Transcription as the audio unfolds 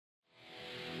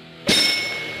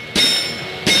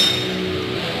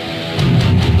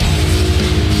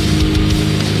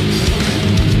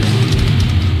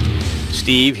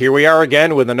Steve. Here we are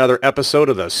again with another episode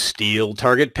of the Steel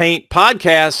Target Paint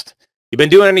Podcast. You been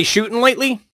doing any shooting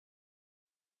lately?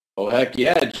 Oh, heck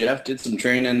yeah, Jeff. Did some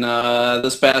training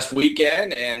this past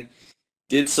weekend and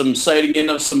did some sighting in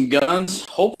of some guns.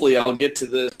 Hopefully I'll get to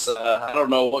this, I don't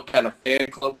know what kind of fan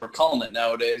club we're calling it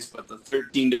nowadays, but the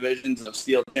 13 divisions of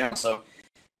Steel Channel. So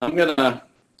I'm gonna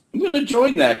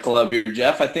join that club here,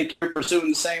 Jeff. I think you're pursuing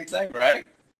the same thing, right?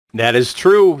 That is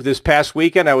true. This past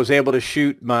weekend, I was able to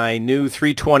shoot my new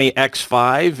 320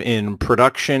 X5 in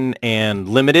production and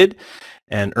limited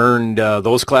and earned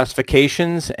those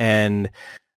classifications. And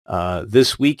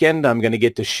this weekend, I'm going to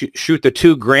get to shoot the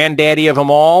two granddaddy of them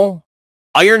all,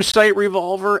 iron sight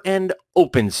revolver and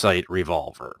open sight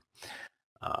revolver.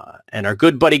 And our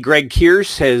good buddy Greg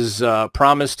Kearse has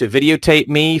promised to videotape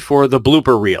me for the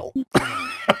blooper reel.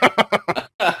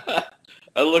 I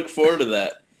look forward to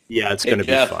that. Yeah, it's going to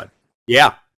be fun.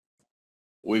 Yeah.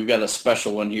 We've got a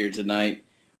special one here tonight.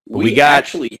 We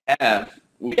actually have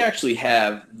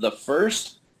the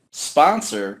first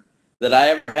sponsor that I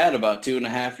ever had about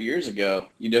 2.5 years ago.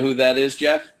 You know who that is,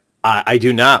 Jeff? I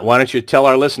do not. Why don't you tell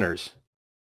our listeners?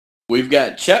 We've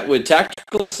got Chet with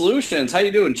Tactical Solutions. How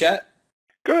you doing, Chet?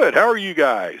 Good. How are you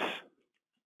guys?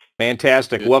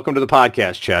 Fantastic. Good. Welcome to the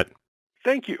podcast, Chet.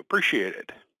 Thank you. Appreciate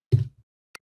it.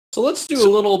 So let's do a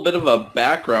little bit of a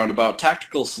background about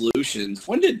Tactical Solutions.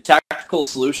 When did Tactical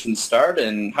Solutions start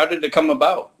and how did it come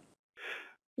about?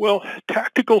 Well,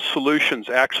 Tactical Solutions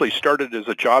actually started as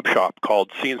a job shop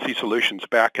called CNC Solutions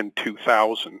back in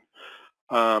 2000.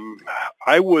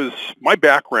 My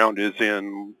background is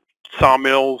in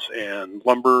sawmills and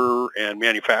lumber and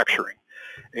manufacturing.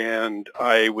 And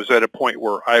I was at a point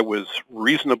where I was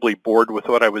reasonably bored with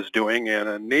what I was doing, and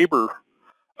a neighbor,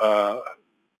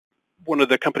 one of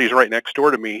the companies right next door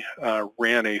to me,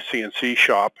 ran a CNC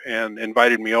shop and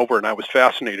invited me over, and I was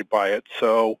fascinated by it.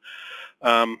 So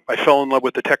I fell in love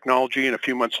with the technology, and a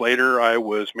few months later I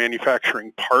was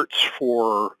manufacturing parts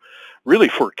for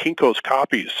Kinko's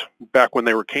copies back when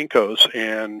they were Kinko's,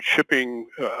 and shipping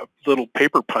little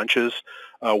paper punches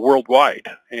worldwide.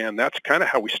 And that's kind of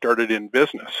how we started in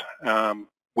business.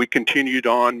 We continued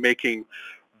on making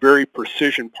very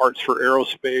precision parts for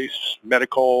aerospace,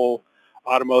 medical,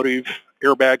 automotive,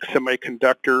 airbag,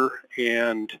 semiconductor,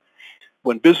 and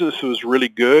when business was really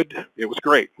good, it was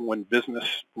great. When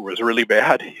business was really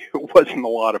bad, it wasn't a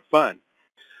lot of fun.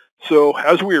 So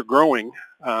as we were growing,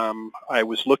 I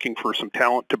was looking for some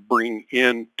talent to bring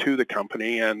in to the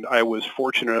company, and I was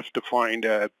fortunate enough to find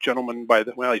a gentleman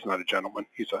he's not a gentleman,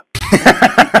 he's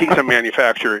a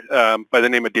manufacturer by the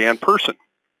name of Dan Person.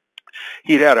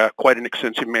 He'd had quite an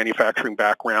extensive manufacturing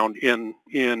background in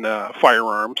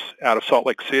firearms out of Salt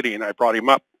Lake City, and I brought him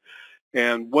up.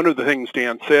 And one of the things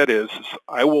Dan said is,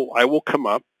 I will come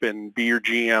up and be your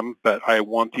GM, but I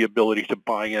want the ability to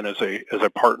buy in as a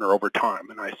partner over time.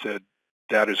 And I said,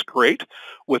 that is great,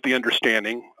 with the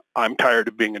understanding I'm tired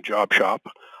of being a job shop.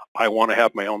 I want to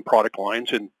have my own product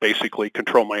lines and basically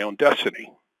control my own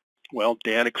destiny. Well,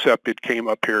 Dan accepted, came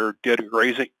up here, did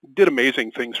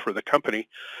amazing things for the company.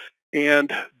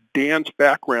 And Dan's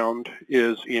background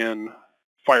is in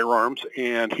firearms,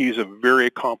 and he's a very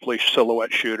accomplished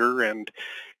silhouette shooter, and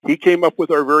he came up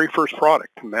with our very first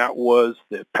product, and that was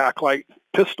the Packlight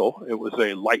pistol. It was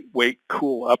a lightweight,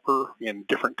 cool upper in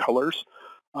different colors.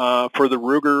 For the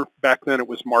Ruger, back then it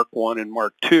was Mark I and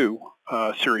Mark II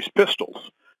series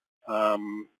pistols.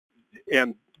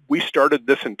 And we started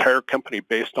this entire company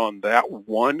based on that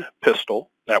one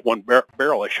pistol, that one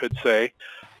barrel, I should say.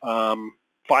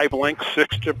 5 lengths,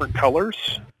 6 different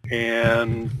colors,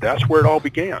 and that's where it all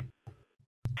began.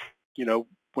 You know,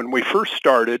 when we first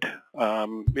started,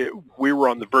 we were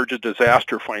on the verge of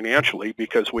disaster financially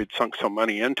because we'd sunk some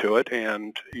money into it,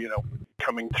 and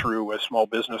coming through a small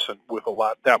business and with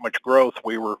that much growth,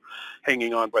 we were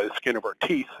hanging on by the skin of our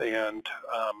teeth, and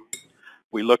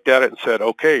we looked at it and said,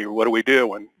 okay, what do we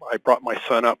do? And I brought my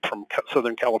son up from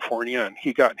Southern California, and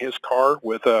he got in his car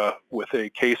with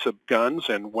a case of guns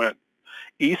and went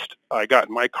east. I got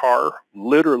in my car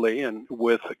literally and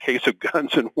with a case of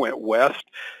guns and went west,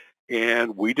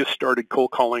 and we just started cold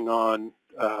calling on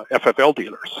FFL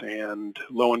dealers, and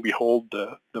lo and behold,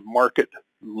 the market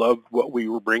loved what we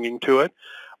were bringing to it.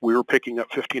 We were picking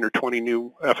up 15 or 20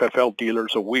 new FFL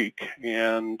dealers a week,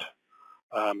 and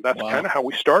that's kind of how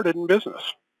we started in business.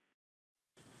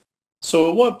 So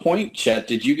at what point, Chet,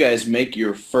 did you guys make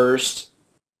your first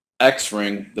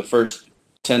X-Ring, the first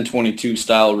 1022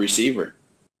 style receiver?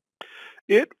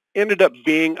 It ended up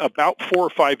being about 4 or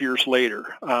 5 years later.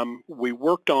 We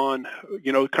worked on,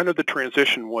 kind of the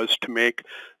transition was to make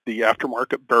the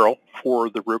aftermarket barrel for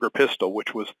the Ruger pistol,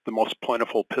 which was the most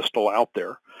plentiful pistol out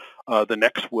there. The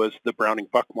next was the Browning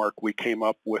Buckmark. We came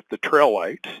up with the Trail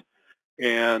Light.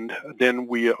 And then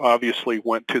we obviously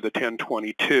went to the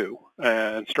 1022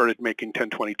 and started making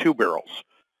 1022 barrels.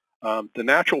 The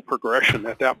natural progression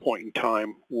at that point in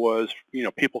time was,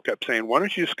 people kept saying, why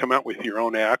don't you just come out with your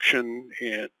own action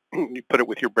and you put it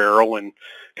with your barrel and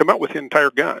come out with the entire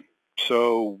gun.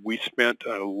 So we spent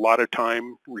a lot of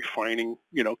time refining,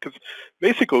 because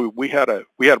basically we had a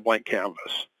blank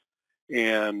canvas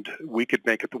and we could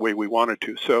make it the way we wanted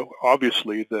to. So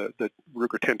obviously the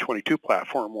Ruger 1022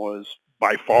 platform was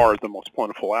by far the most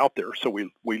plentiful out there. So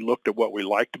we looked at what we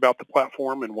liked about the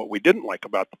platform and what we didn't like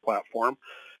about the platform.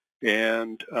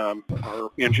 And our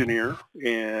engineer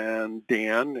and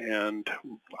Dan and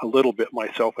a little bit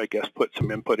myself, I guess, put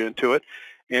some input into it.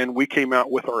 And we came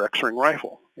out with our X-Ring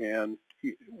rifle. And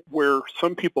where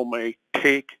some people may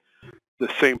take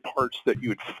the same parts that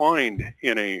you'd find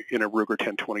in a Ruger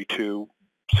 1022,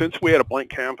 since we had a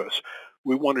blank canvas,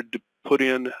 we wanted to put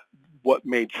in what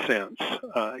made sense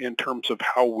in terms of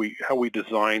how we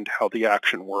designed how the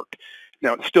action worked.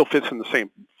 Now it still fits in the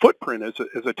same footprint as a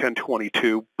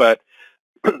 1022, but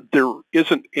there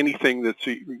isn't anything that's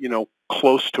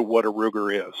close to what a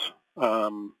Ruger is.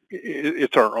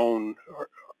 It's our own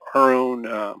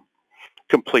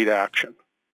complete action.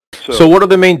 So what are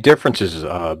the main differences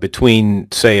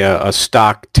between, say, a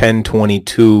stock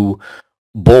 1022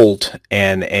 bolt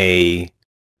and a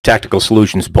Tactical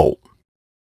Solutions bolt?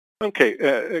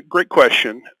 Okay, great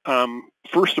question.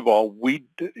 First of all,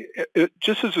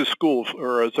 just as a school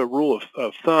or as a rule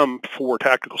of thumb for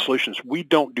Tactical Solutions, we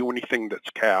don't do anything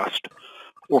that's cast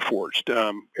or forged.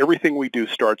 Everything we do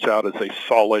starts out as a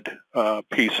solid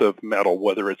piece of metal,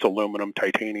 whether it's aluminum,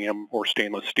 titanium, or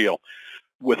stainless steel.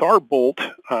 With our bolt,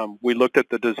 we looked at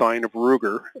the design of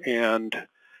Ruger, and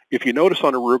if you notice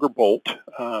on a Ruger bolt,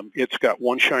 it's got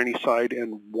one shiny side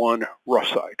and one rough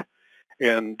side.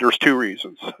 And there's two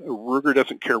reasons. Ruger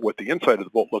doesn't care what the inside of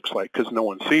the bolt looks like because no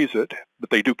one sees it,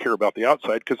 but they do care about the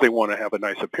outside because they want to have a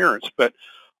nice appearance. But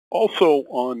also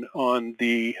on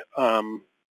the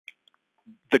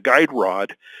guide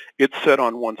rod, it's set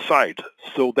on one side.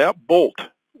 So that bolt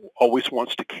always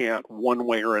wants to cant one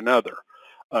way or another.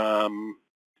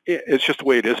 It's just the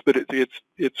way it is, but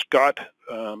it's got,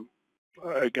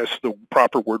 I guess the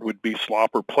proper word would be slop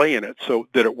or play in it so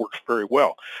that it works very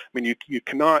well. I mean, you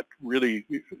cannot really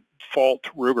fault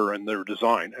Ruger in their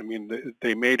design. I mean,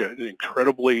 they made an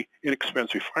incredibly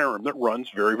inexpensive firearm that runs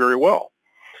very, very well.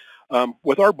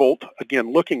 With our bolt,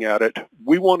 again, looking at it,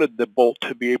 we wanted the bolt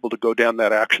to be able to go down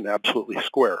that action absolutely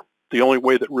square. The only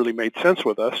way that really made sense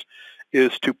with us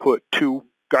is to put two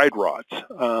guide rods.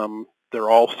 They're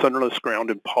all centerless ground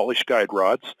and polished guide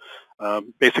rods.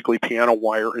 Basically piano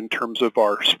wire in terms of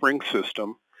our spring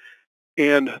system.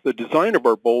 And the design of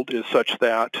our bolt is such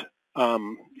that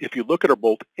if you look at our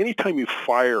bolt, anytime you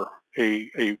fire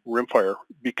a rimfire,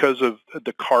 because of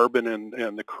the carbon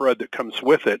and the crud that comes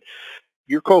with it,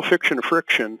 your coefficient of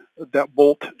friction, that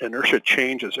bolt inertia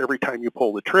changes every time you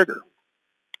pull the trigger.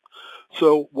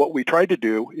 So what we tried to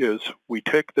do is we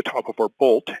took the top of our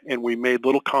bolt and we made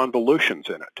little convolutions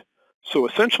in it. So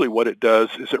essentially what it does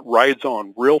is it rides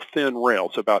on real thin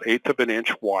rails, about 1/8 of an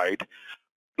inch wide.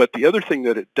 But the other thing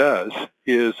that it does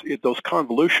is those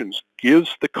convolutions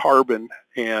gives the carbon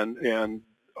and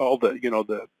all the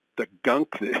the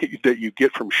gunk that you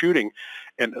get from shooting,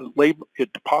 and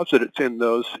it deposits in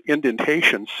those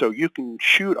indentations, so you can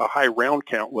shoot a high round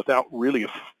count without really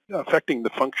affecting the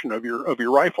function of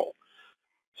your rifle.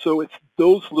 So it's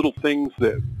those little things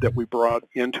that we brought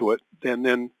into it. And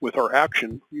then with our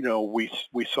action,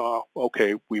 we saw,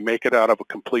 okay, we make it out of a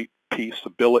complete piece, a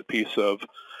billet piece of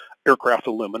aircraft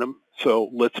aluminum. So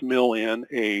let's mill in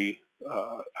a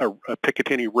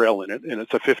Picatinny rail in it, and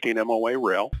it's a 15 MOA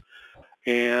rail.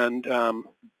 And,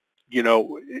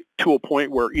 to a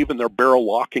point where even their barrel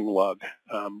locking lug,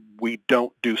 we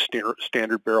don't do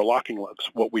standard barrel locking lugs.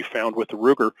 What we found with the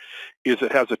Ruger is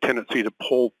it has a tendency to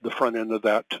pull the front end of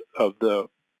the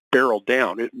barrel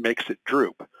down. It makes it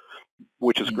droop,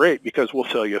 which is great because we'll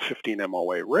sell you a 15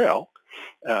 MOA rail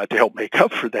to help make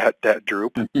up for that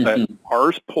droop. But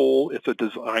ours pull, it's a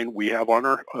design we have on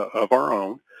of our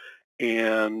own,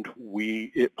 and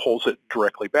it pulls it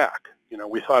directly back.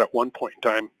 We thought at one point in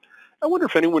time, I wonder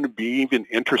if anyone would be even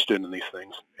interested in these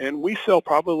things. And we sell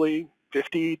probably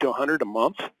 50 to 100 a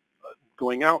month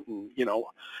going out, and,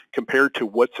 compared to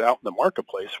what's out in the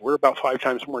marketplace, we're about 5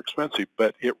 times more expensive,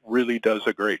 but it really does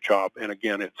a great job. And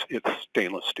again, it's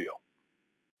stainless steel.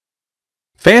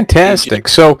 Fantastic.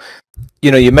 So,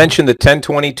 you mentioned the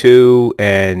 1022,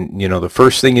 and the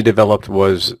first thing you developed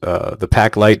was the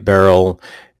pack light barrel,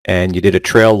 and you did a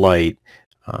trail light.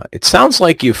 It sounds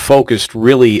like you focused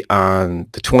really on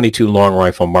the 22 long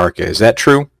rifle market. Is that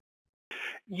true?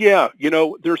 Yeah,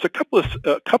 there's a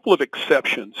couple of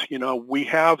exceptions. We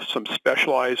have some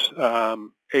specialized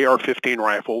AR-15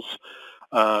 rifles,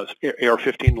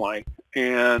 AR-15 light,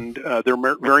 and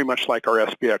they're very much like our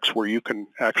SPX, where you can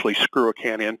actually screw a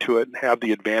can into it and have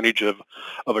the advantage of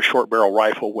a short barrel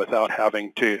rifle without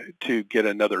having to get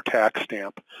another tax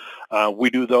stamp. We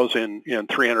do those in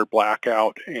 300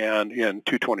 blackout and in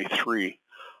 223.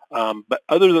 But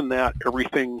other than that,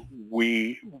 everything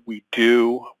we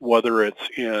do, whether it's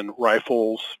in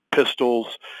rifles,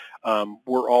 pistols,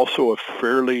 we're also a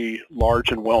fairly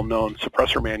large and well-known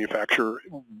suppressor manufacturer.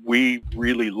 We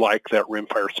really like that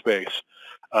rimfire space.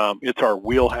 It's our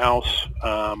wheelhouse.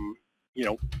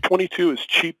 22 is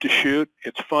cheap to shoot.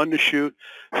 It's fun to shoot.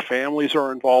 Families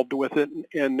are involved with it.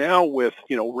 And now with,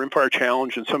 Rimfire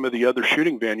Challenge and some of the other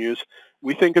shooting venues,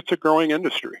 we think it's a growing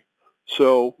industry.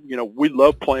 So, we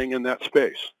love playing in that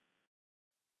space.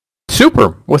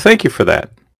 Super. Well, thank you for that.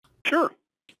 Sure.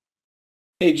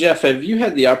 Hey, Jeff, have you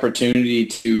had the opportunity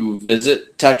to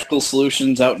visit Tactical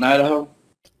Solutions out in Idaho?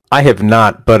 I have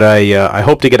not, but I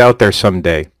hope to get out there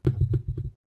someday.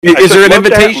 Is there an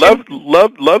invitation?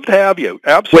 Love to have you.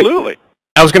 Absolutely. Wait,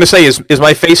 I was going to say, is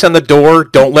my face on the door?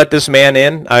 Don't let this man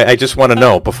in. I just want to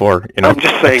know before, I'm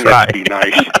just saying it to be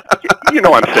nice.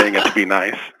 I'm saying it to be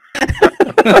nice.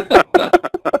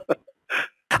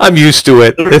 I'm used to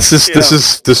it.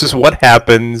 This is what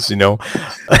happens, The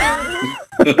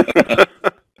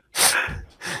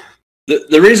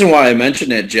reason why I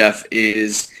mention it, Jeff,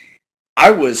 is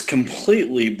I was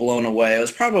completely blown away. It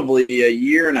was probably a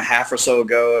year and a half or so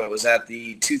ago. It was at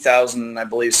the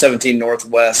 2017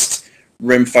 Northwest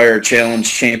Rimfire Challenge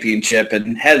Championship,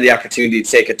 and had the opportunity to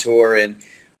take a tour. And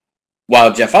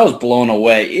wow, Jeff, I was blown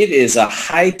away. It is a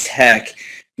high-tech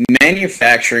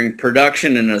manufacturing,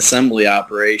 production, and assembly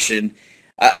operation.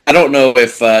 I don't know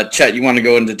if, Chet, you want to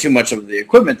go into too much of the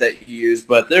equipment that you use,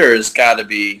 but there has got to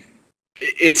be,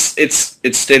 it's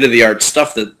state-of-the-art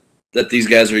stuff that these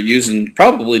guys are using,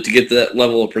 probably to get that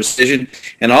level of precision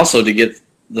and also to get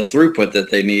the throughput that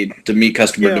they need to meet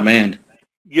customer demand.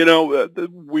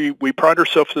 We pride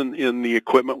ourselves in the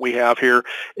equipment we have here,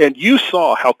 and you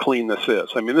saw how clean this is.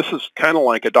 I mean, this is kind of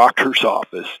like a doctor's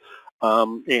office.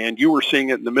 And you were seeing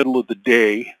it in the middle of the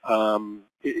day.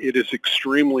 It is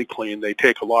extremely clean. They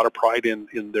take a lot of pride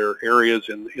in their areas,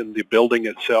 in the building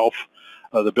itself.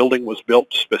 The building was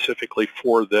built specifically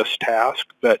for this task.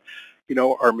 But,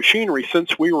 our machinery,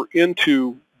 since we were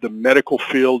into the medical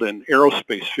field and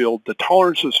aerospace field, the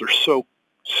tolerances are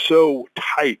so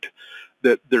tight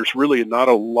that there's really not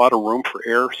a lot of room for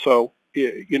error. So,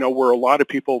 where a lot of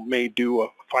people may do a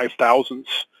 5,000ths,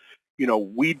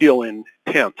 we deal in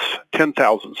tenths,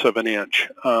 10,000ths of an inch,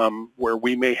 where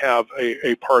we may have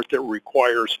a part that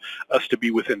requires us to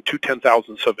be within 2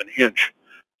 10,000ths of an inch,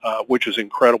 which is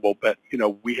incredible. But,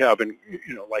 we have,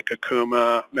 like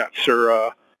Akuma,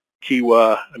 Matsura,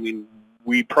 Kiwa. I mean,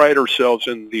 we pride ourselves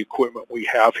in the equipment we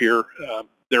have here.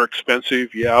 They're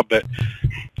expensive, yeah, but,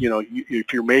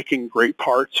 if you're making great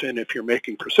parts and if you're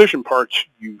making precision parts,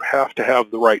 you have to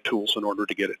have the right tools in order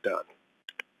to get it done.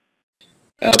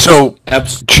 So,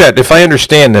 Chet, if I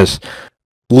understand this,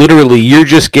 literally you're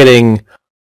just getting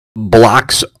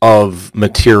blocks of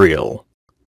material,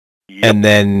 and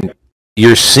then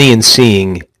you're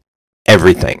CNCing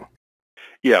everything.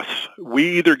 Yes.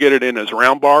 We either get it in as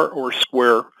round bar or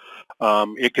square.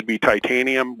 It could be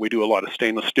titanium. We do a lot of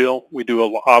stainless steel. We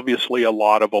do obviously a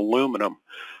lot of aluminum.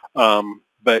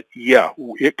 But yeah,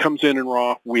 it comes in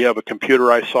raw. We have a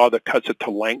computer I saw that cuts it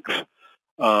to length.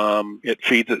 It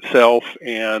feeds itself,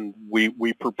 and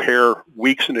we prepare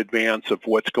weeks in advance of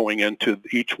what's going into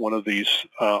each one of these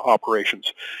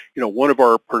operations. One of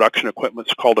our production equipment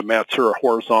is called a Matsura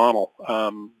horizontal.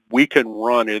 We can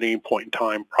run at any point in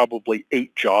time probably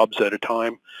 8 jobs at a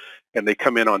time, and they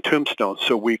come in on tombstones,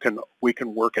 so we can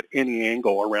work at any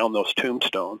angle around those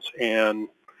tombstones. And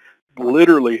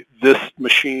literally, this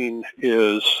machine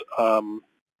is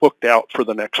booked out for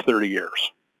the next 30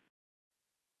 years.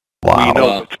 Wow. We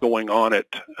know what's going on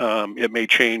it. It may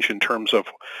change in terms of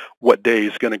what day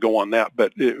is going to go on that,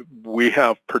 but we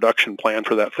have production planned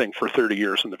for that thing for 30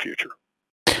 years in the future.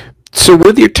 So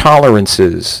with your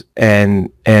tolerances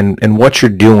and what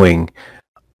you're doing,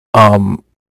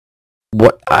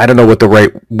 what I don't know what the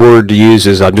right word to use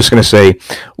is. I'm just going to say,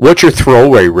 what's your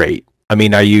throwaway rate? I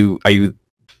mean, are you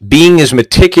being as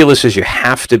meticulous as you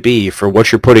have to be for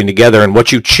what you're putting together and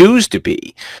what you choose to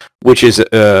be, which is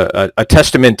a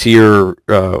testament to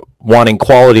your wanting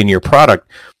quality in your product.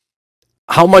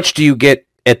 How much do you get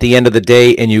at the end of the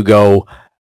day and you go,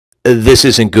 this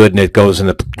isn't good, and it goes in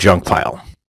the junk pile?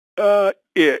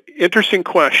 Interesting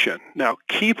question. Now,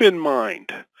 keep in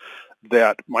mind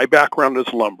that my background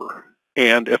is lumber.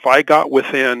 And if I got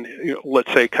within,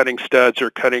 let's say, cutting studs or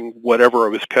cutting whatever I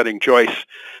was cutting joists,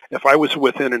 if I was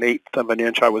within an eighth of an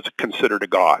inch, I was considered a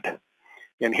god.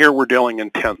 And here we're dealing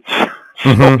in tenths.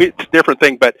 So it's a different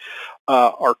thing. But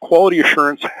our quality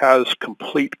assurance has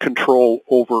complete control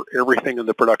over everything in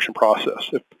the production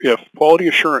process. If quality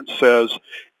assurance says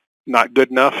not good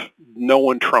enough, no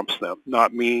one trumps them.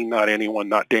 Not me, not anyone,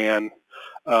 not Dan.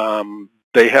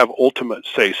 They have ultimate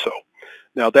say-so.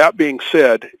 Now, that being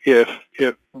said, if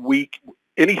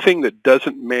anything that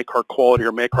doesn't make our quality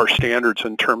or make our standards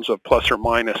in terms of plus or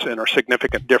minus and our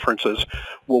significant differences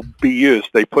will be used.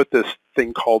 They put this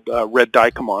thing called red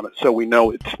dicom on it, so we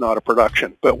know it's not a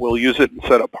production, but we'll use it and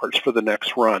set up parts for the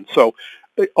next run. So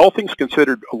all things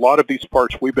considered, a lot of these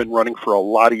parts we've been running for a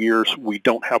lot of years. We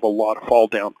don't have a lot of fall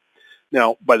down.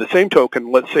 Now, by the same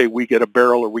token, let's say we get a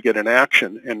barrel or we get an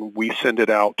action and we send it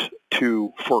out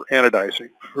for anodizing,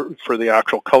 for the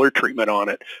actual color treatment on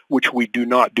it, which we do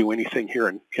not do anything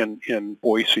here in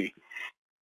Boise.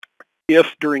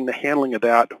 If during the handling of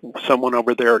that, someone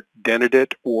over there dented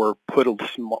it or put a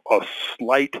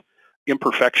slight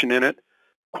imperfection in it,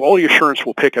 quality assurance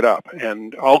will pick it up,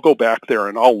 and I'll go back there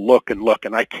and I'll look,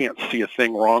 and I can't see a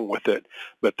thing wrong with it,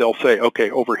 but they'll say,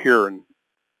 okay, over here, and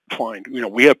fine.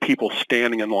 We have people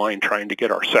standing in line trying to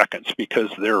get our seconds because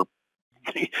they're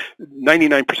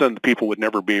 99% of the people would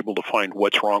never be able to find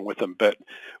what's wrong with them, but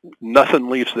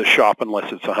nothing leaves the shop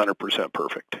unless it's 100%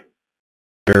 perfect.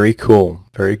 Very cool.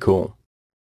 Very cool.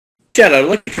 Chad, I'd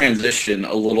like to transition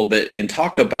a little bit and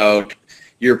talk about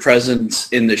your presence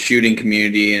in the shooting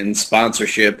community and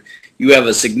sponsorship. You have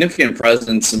a significant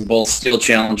presence in both Steel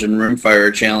Challenge and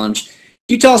Rimfire Challenge. Can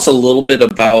you tell us a little bit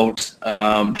about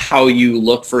how you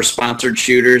look for sponsored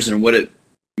shooters and what it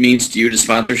means to you to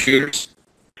sponsor shooters?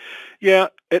 Yeah,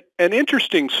 an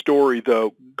interesting story,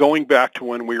 though, going back to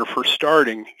when we were first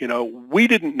starting, we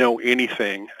didn't know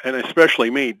anything, and especially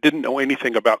me, didn't know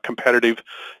anything about competitive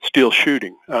steel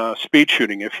shooting, speed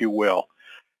shooting, if you will.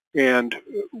 And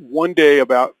one day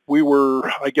we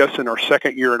were, I guess, in our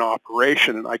second year in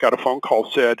operation, and I got a phone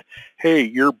call said, hey,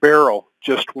 your barrel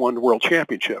just won the world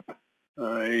championship.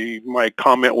 My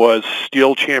comment was,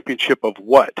 steel championship of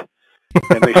what?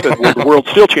 And they said, well, the World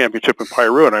Steel Championship in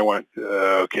Piru. And I went,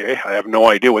 okay, I have no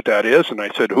idea what that is. And I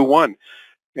said, who won?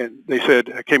 And they said,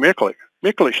 okay,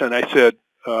 Mikulich. And I said,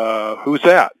 who's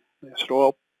that? And I said,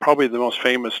 well, probably the most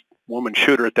famous woman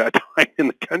shooter at that time in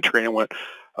the country. And I went,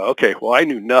 okay, well, I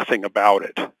knew nothing about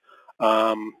it.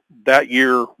 That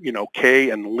year, Kay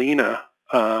and Lena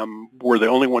were the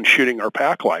only ones shooting our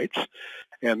pack lights.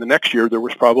 And the next year, there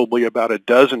was probably about a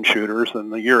dozen shooters.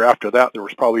 And the year after that, there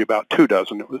was probably about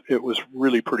 24. It was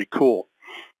really pretty cool.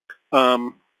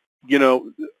 What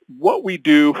we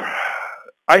do,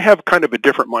 I have kind of a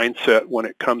different mindset when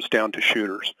it comes down to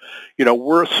shooters.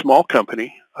 We're a small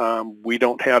company. We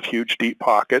don't have huge, deep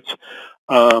pockets.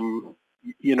 Even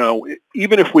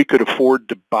if we could afford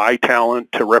to buy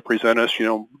talent to represent us,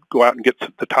 go out and get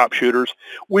the top shooters,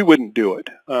 we wouldn't do it.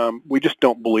 We just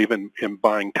don't believe in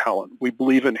buying talent. We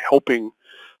believe in helping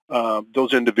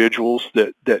those individuals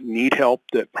that need help,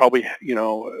 that probably,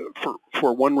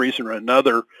 for one reason or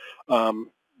another,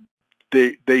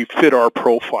 they fit our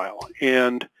profile.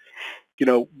 And,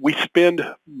 we spend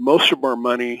most of our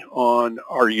money on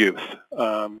our youth.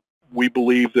 We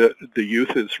believe that the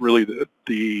youth is really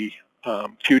the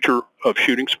future of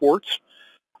shooting sports.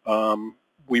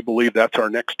 We believe that's our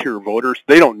next tier of voters.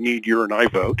 They don't need your and I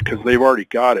vote because they've already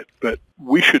got it, but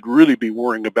we should really be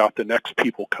worrying about the next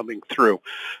people coming through.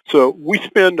 So we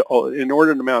spend an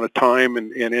inordinate amount of time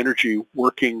and energy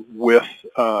working with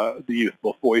the youth,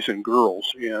 both boys and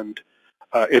girls, and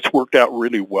it's worked out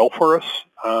really well for us.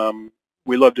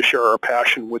 We love to share our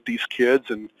passion with these kids,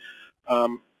 and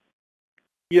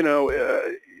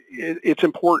it's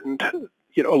important.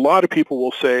 A lot of people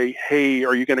will say, hey,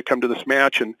 are you going to come to this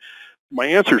match? And my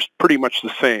answer is pretty much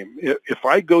the same. If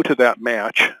I go to that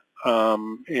match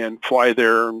and fly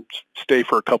there and stay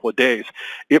for a couple of days,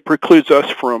 it precludes us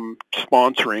from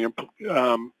sponsoring,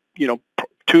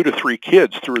 2 to 3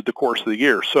 kids through the course of the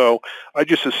year. So I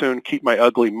just as soon keep my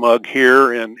ugly mug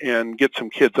here and get some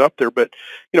kids up there. But,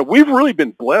 we've really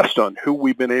been blessed on who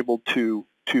we've been able to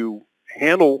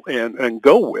handle and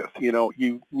go with.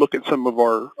 You look at some of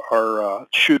our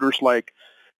shooters like,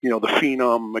 the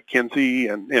phenom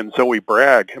McKenzie and Zoe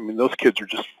Bragg. I mean, those kids are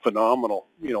just phenomenal.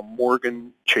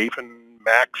 Morgan Chafin,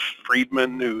 Max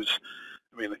Friedman,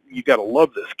 you got to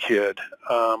love this kid.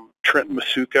 Trenton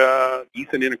Masuka,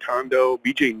 Ethan Inacondo,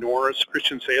 BJ Norris,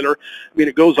 Christian Saylor. I mean,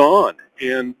 it goes on.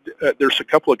 And there's a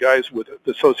couple of guys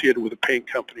associated with a paint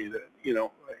company that,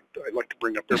 I like to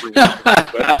bring up every once in a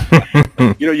while.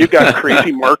 But, you got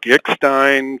crazy Mark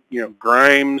Eckstein,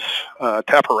 Grimes,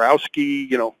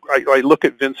 Taparowski. I look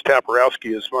at Vince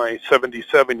Taparowski as my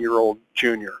 77-year-old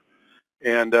junior.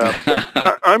 And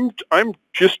I'm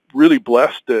just really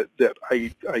blessed that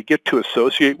I get to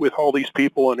associate with all these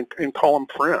people and call them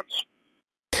friends.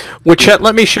 Well, Chet,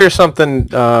 let me share something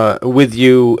with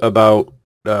you about.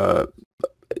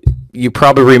 You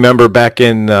probably remember back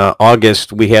in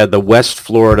August we had the West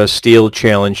Florida Steel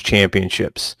Challenge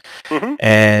Championships,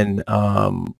 and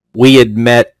we had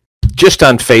met just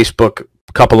on Facebook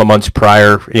a couple of months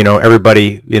prior.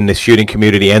 Everybody in the shooting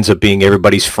community ends up being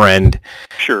everybody's friend.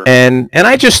 Sure. And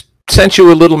I just sent you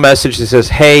a little message that says,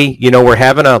 hey, we're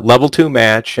having a level 2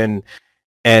 match and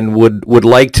would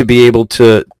like to be able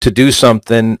to do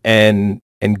something and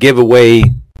give away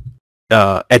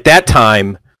at that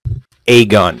time a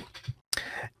gun.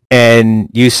 And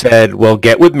you said, well,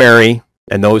 get with Mary.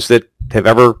 And those that have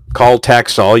ever called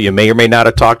Taxol, you may or may not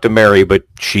have talked to Mary, but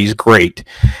she's great.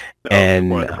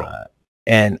 And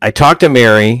I talked to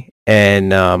Mary,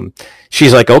 and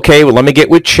she's like, okay, well, let me get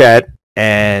with Chet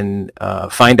and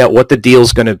find out what the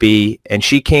deal's going to be. And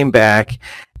she came back,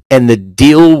 and the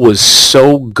deal was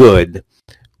so good,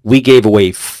 we gave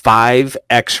away 5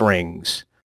 X-Rings,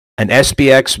 an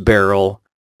SBX barrel,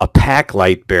 a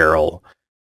Packlight barrel,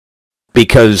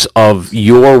 because of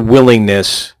your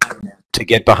willingness to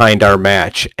get behind our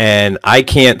match. And I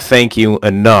can't thank you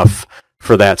enough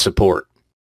for that support.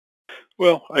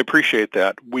 Well, I appreciate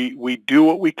that. We do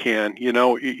what we can,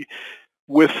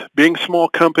 with being a small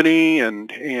company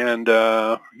and in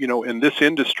this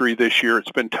industry this year,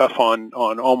 it's been tough on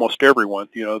almost everyone.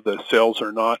 The sales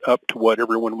are not up to what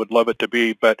everyone would love it to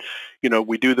be, but,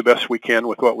 we do the best we can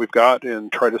with what we've got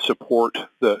and try to support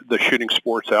the shooting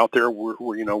sports out there.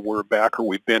 We're back, or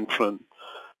we've been from,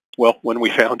 well, when we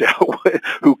found out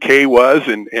who Kay was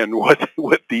and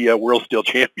what the World Steel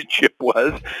Championship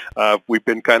was, we've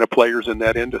been kind of players in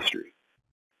that industry.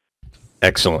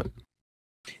 Excellent.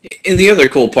 And the other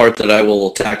cool part that I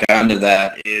will tack onto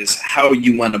that is how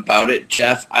you went about it,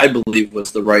 Jeff, I believe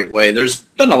was the right way. There's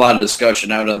been a lot of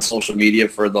discussion out on social media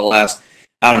for the last,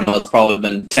 I don't know, it's probably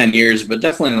been 10 years, but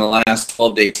definitely in the last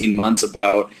 12 to 18 months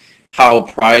about how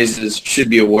prizes should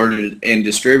be awarded and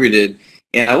distributed.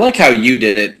 And I like how you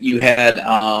did it. You had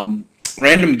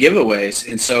random giveaways,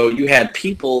 and so you had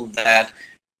people that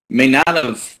may not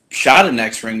have shot an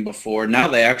X-Ring before. Now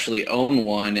they actually own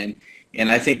one, and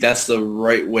I think that's the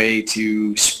right way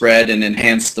to spread and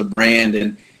enhance the brand.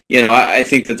 And, I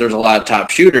think that there's a lot of top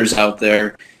shooters out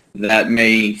there that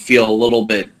may feel a little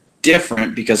bit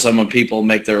different because some people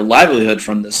make their livelihood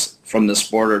from this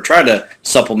sport or try to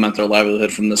supplement their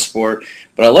livelihood from the sport.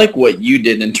 But I like what you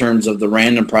did in terms of the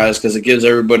random prize because it gives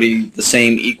everybody the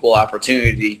same equal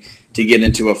opportunity to get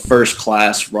into a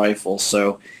first-class rifle.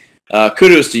 So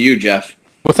kudos to you, Jeff.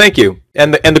 Well, thank you.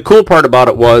 And the cool part about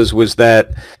it was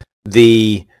that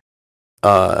the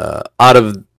out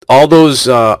of all those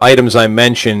items I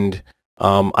mentioned,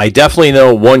 I definitely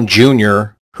know one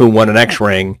junior who won an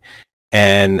X-Ring,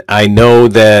 and I know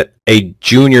that a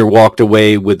junior walked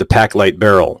away with the Packlight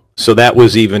barrel. So that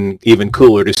was even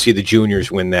cooler to see the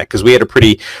juniors win that because we had a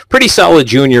pretty solid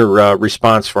junior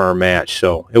response for our match.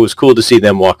 So it was cool to see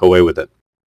them walk away with it.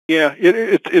 Yeah,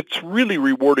 it's really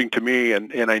rewarding to me,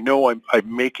 and I know I'm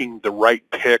making the right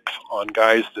picks on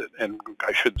guys and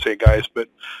I shouldn't say guys, but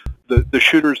the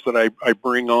shooters that I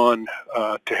bring on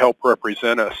to help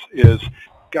represent us is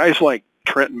guys like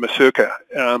Trenton Masuka.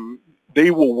 They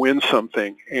will win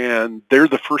something, and they're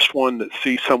the first one that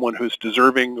see someone who's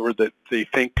deserving or that they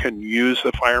think can use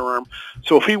a firearm.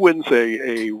 So if he wins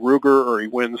a Ruger or he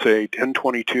wins a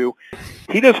 1022,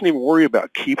 he doesn't even worry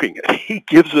about keeping it. He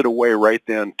gives it away right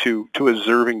then to a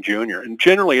deserving junior, and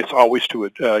generally it's always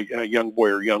to a young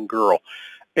boy or young girl.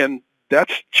 And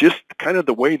that's just kind of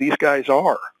the way these guys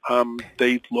are.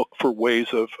 They look for ways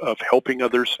of helping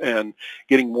others and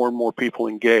getting more and more people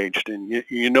engaged. And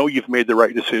you've made the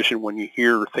right decision when you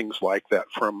hear things like that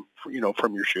from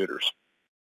your shooters.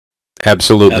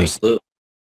 Absolutely.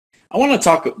 I want to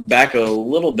talk back a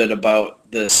little bit about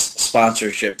this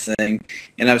sponsorship thing.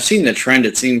 And I've seen the trend,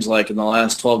 it seems like, in the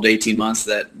last 12 to 18 months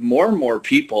that more and more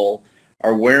people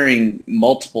are wearing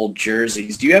multiple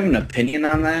jerseys. Do you have an opinion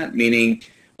on that? Meaning,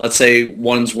 let's say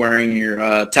one's wearing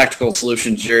your Tactical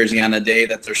Solutions jersey on a day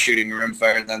that they're shooting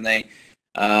rimfire, then they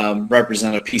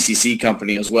represent a PCC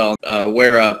company as well.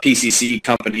 Wear a PCC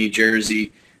company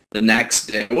jersey the next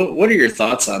day. What are your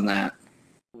thoughts on that?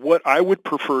 What I would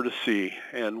prefer to see,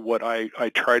 and what I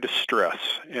try to stress,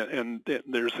 and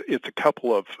it's a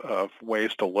couple of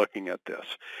ways to looking at this.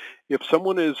 If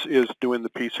someone is doing the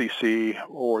PCC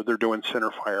or they're doing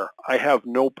centerfire, I have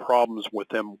no problems with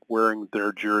them wearing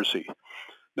their jersey.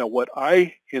 Now, what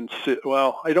I insist,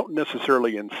 well, I don't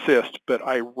necessarily insist, but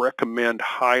I recommend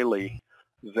highly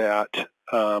that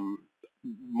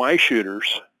my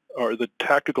shooters, or the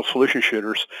Tactical Solution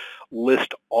shooters,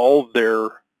 list all their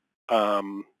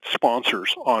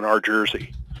sponsors on our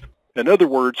jersey. In other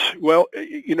words, well,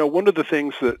 one of the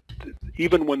things that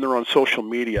even when they're on social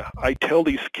media, I tell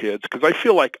these kids, because I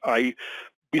feel like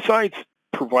besides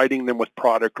providing them with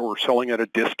product or selling at a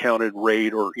discounted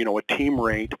rate or, a team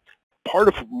rate, part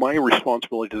of my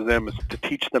responsibility to them is to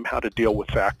teach them how to deal with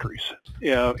factories.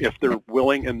 If they're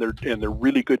willing and they're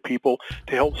really good people,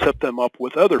 to help set them up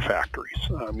with other factories.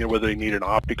 Whether they need an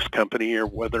optics company or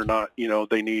whether or not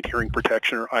they need hearing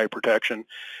protection or eye protection.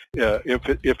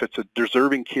 If it's a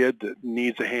deserving kid that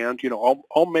needs a hand,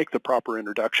 I'll make the proper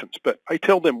introductions. But I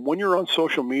tell them, when you're on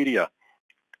social media,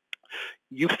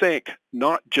 you thank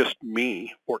not just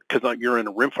me, or because you're in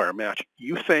a rimfire match,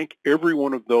 you thank every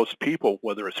one of those people,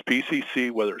 whether it's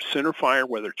PCC, whether it's centerfire,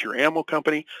 whether it's your ammo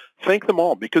company, thank them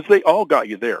all, because they all got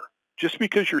you there. Just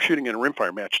because you're shooting in a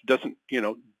rimfire match doesn't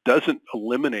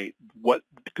eliminate what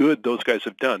good those guys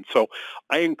have done. So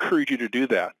I encourage you to do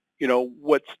that.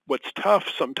 What's tough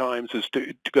sometimes is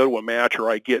to go to a match,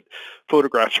 or I get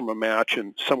photographs from a match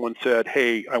and someone said,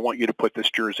 hey, I want you to put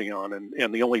this jersey on.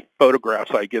 And the only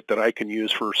photographs I get that I can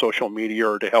use for social media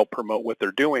or to help promote what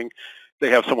they're doing,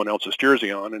 they have someone else's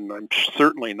jersey on. And I'm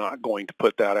certainly not going to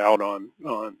put that out on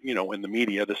in the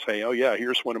media to say, oh, yeah,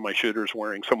 here's one of my shooters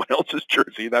wearing someone else's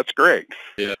jersey. That's great.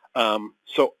 Yeah.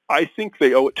 So I think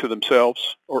they owe it to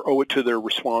themselves, or owe it to their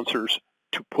sponsors,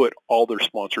 to put all their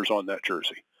sponsors on that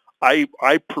jersey.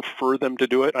 I prefer them to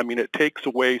do it. I mean, it takes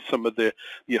away some of the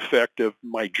effect of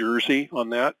my jersey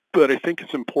on that, but I think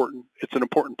it's important. It's an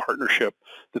important partnership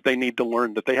that they need to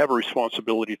learn that they have a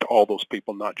responsibility to all those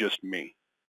people, not just me.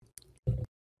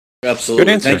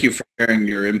 Absolutely. Thank you for sharing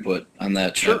your input on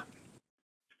that, Chuck.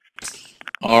 Sure.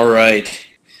 All right.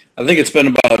 I think it's been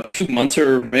about 2 months,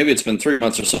 or maybe it's been 3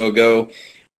 months or so ago,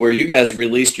 where you guys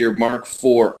released your Mark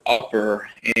IV upper,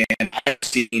 and I've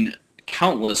seen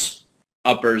countless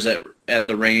uppers at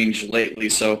the range lately,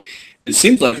 so it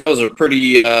seems like that was a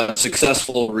pretty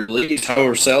successful release. How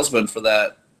are sales been for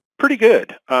that? Pretty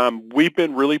good. We've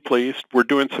been really pleased. We're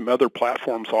doing some other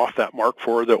platforms off that Mark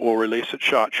IV that we'll release at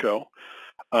SHOT Show.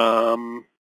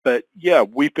 But yeah,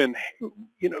 we've been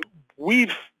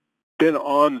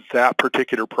on that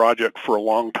particular project for a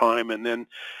long time, and then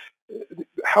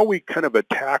how we kind of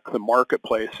attack the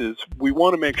marketplace is we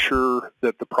want to make sure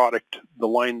that the product, the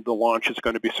launch is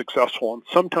going to be successful. And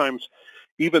sometimes,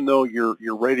 even though you're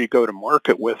ready to go to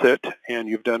market with it and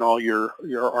you've done all your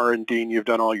R&D and you've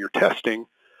done all your testing,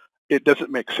 it doesn't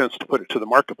make sense to put it to the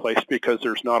marketplace because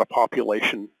there's not a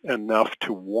population enough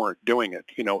to warrant doing it.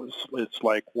 It's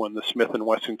like when the Smith &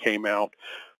 Wesson came out.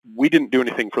 We didn't do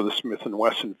anything for the Smith &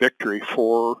 Wesson Victory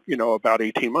for, about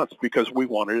 18 months because we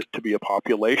wanted it to be a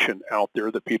population out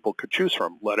there that people could choose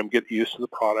from. Let them get used to the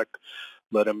product,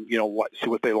 let them, see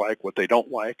what they like, what they don't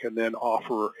like, and then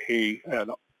offer an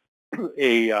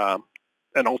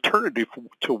alternative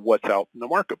to what's out in the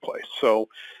marketplace. So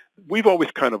we've always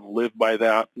kind of lived by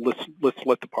that. Let's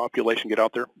let the population get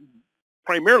out there.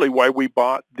 Primarily why we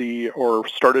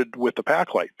started with the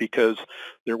Packlight, because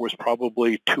there was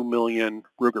probably 2 million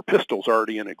Ruger pistols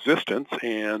already in existence,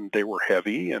 and they were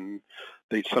heavy, and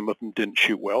some of them didn't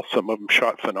shoot well, some of them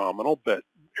shot phenomenal, but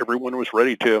everyone was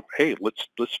ready to, hey, let's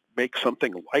make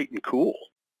something light and cool.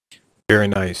 Very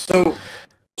nice. So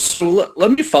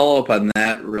let me follow up on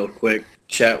that real quick,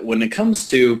 Chet. When it comes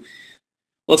to,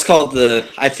 let's call it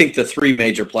I think the three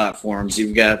major platforms.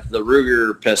 You've got the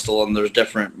Ruger pistol, and there's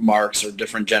different marks or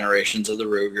different generations of the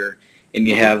Ruger. And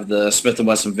you have the Smith &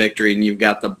 Wesson Victory, and you've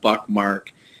got the Buck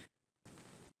Mark.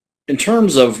 In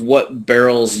terms of what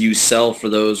barrels you sell for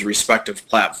those respective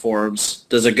platforms,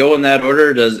 does it go in that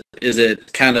order? Is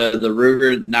it kind of the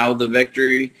Ruger, now the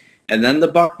Victory, and then the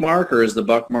Buck Mark, or is the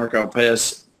Buck Mark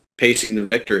outpacing the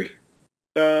Victory?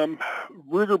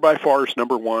 Ruger by far is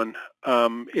number one,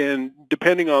 and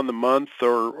depending on the month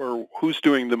or who's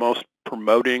doing the most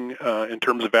promoting in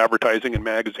terms of advertising and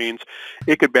magazines,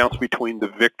 it could bounce between the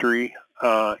Victory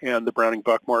and the Browning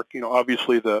Buckmark. You know,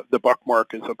 obviously the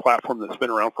Buckmark is a platform that's been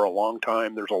around for a long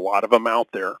time. There's a lot of them out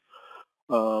there.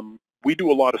 We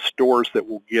do a lot of stores that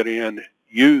will get in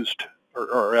used,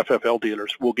 or FFL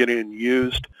dealers will get in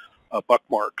used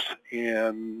Buckmarks,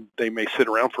 and they may sit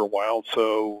around for a while,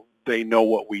 so they know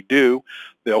what we do.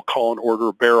 They'll call and order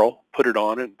a barrel, put it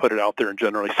on it, and put it out there, and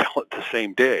generally sell it the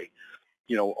same day.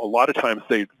 You know, a lot of times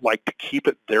they like to keep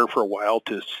it there for a while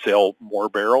to sell more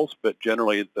barrels, but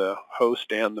generally the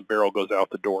host and the barrel goes out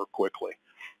the door quickly.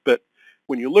 But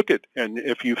when you look at, and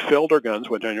if you've filled our guns,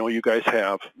 which I know you guys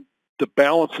have, the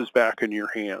balance is back in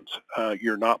your hands.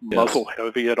 You're not muzzle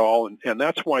heavy at all, and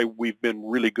that's why we've been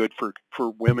really good for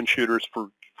women shooters, for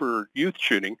youth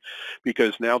shooting,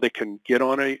 because now they can get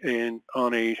on a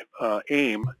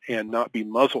aim and not be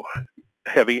muzzle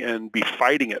heavy and be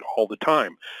fighting it all the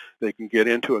time. They can get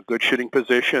into a good shooting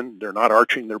position. They're not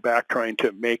arching their back trying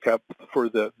to make up for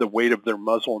the weight of their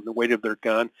muzzle and the weight of their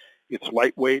gun. It's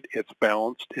lightweight, it's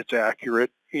balanced, it's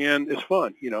accurate, and it's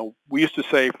fun. You know, we used to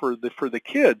say for the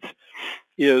kids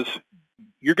is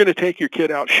you're going to take your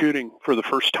kid out shooting for the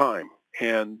first time,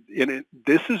 and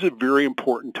this is a very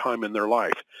important time in their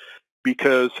life,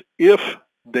 because if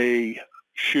they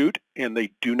shoot and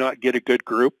they do not get a good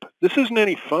group, this isn't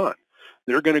any fun.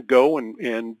 They're going to go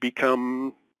and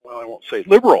become, well, I won't say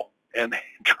liberal, and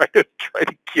try to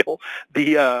kill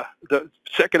the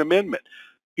Second Amendment.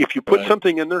 If you put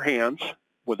something in their hands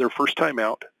with their first time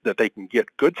out that they can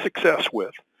get good success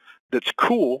with, that's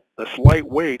cool, that's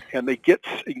lightweight, and they get,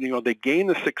 you know, they gain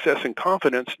the success and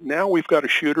confidence, now we've got a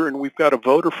shooter and we've got a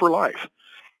voter for life.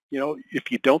 You know, if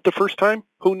you don't the first time,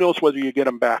 who knows whether you get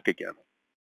them back again.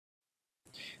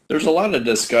 There's a lot of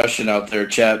discussion out there,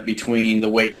 Chet, between the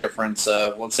weight difference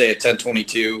of, let's say, a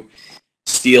 1022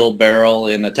 steel barrel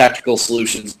and a Tactical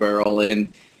Solutions barrel.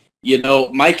 And, you know,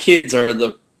 my kids are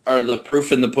the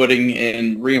proof in the pudding,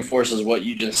 and reinforces what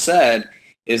you just said,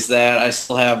 is that I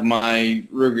still have my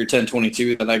Ruger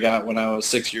 1022 that I got when I was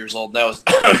 6 years old. That was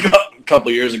a couple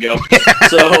of years ago.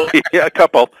 So yeah, a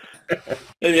couple.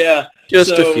 Yeah.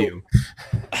 Just a few.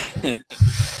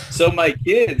 So my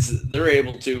kids, they're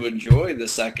able to enjoy the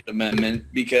Second Amendment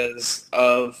because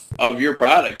of your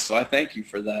product. So I thank you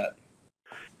for that.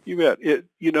 You bet.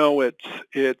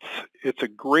 It's a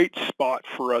great spot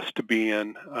for us to be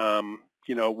in.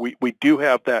 You know, we do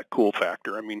have that cool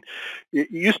factor. I mean,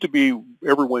 it used to be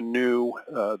everyone knew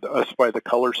us by the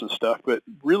colors and stuff, but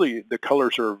really the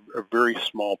colors are a very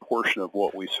small portion of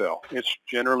what we sell. It's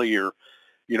generally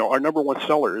our number one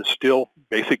seller is still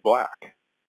basic black.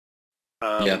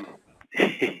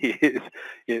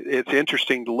 It's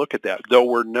interesting to look at that, though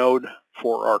we're known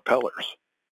for our colors.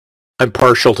 I'm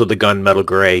partial to the gunmetal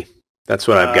gray. That's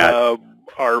what I've got.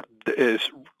 Is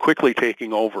quickly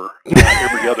taking over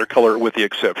every other color with the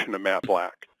exception of matte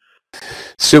black.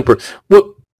 Super.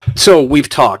 Well, so we've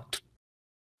talked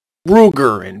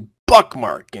Ruger and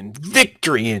Buckmark and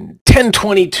Victory and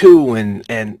 1022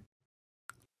 and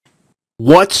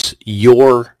what's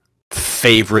your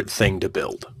favorite thing to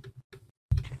build?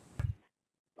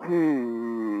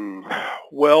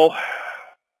 Well,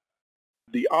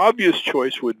 the obvious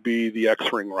choice would be the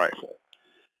X-Ring rifle,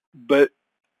 but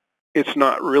it's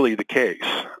not really the case.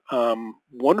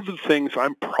 One of the things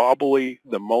I'm probably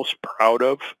the most proud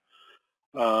of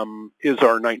is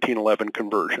our 1911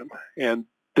 conversion. And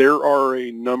there are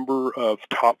a number of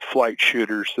top flight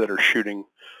shooters that are shooting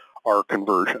our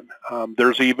conversion.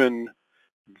 There's even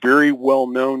very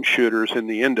well-known shooters in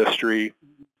the industry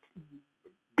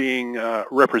being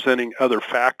representing other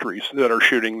factories that are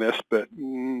shooting this, but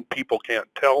people can't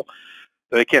tell.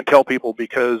 They can't tell people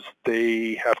because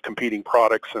they have competing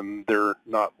products and they're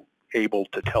not able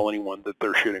to tell anyone that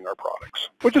they're shooting our products,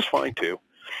 which is fine too.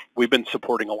 We've been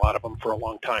supporting a lot of them for a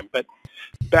long time. But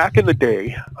back in the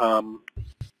day, ammo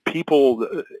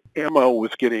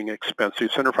was getting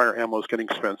expensive. Centerfire ammo was getting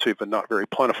expensive and not very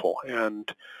plentiful.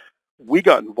 And we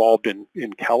got involved in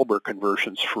caliber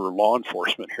conversions for law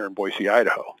enforcement here in Boise,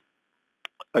 Idaho.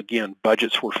 Again,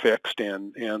 budgets were fixed,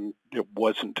 and it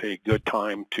wasn't a good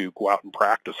time to go out and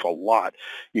practice a lot.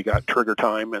 You got trigger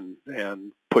time and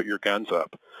put your guns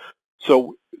up.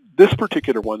 So this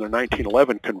particular one, the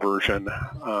 1911 conversion,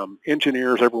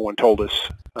 engineers, everyone told us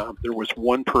there was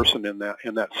one person in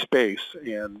that space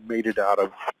and made it out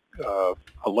of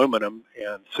aluminum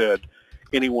and said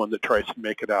anyone that tries to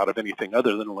make it out of anything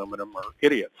other than aluminum are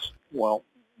idiots. Well,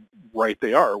 right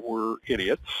they are. We're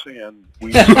idiots, and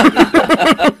we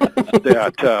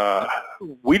that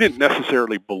we didn't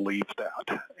necessarily believe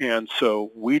that, and so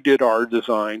we did our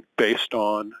design based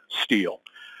on steel.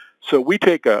 So we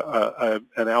take an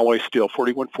alloy steel,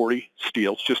 4140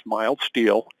 steel, it's just mild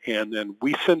steel, and then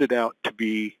we send it out to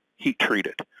be heat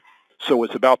treated. So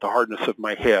it's about the hardness of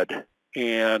my head.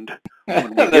 And when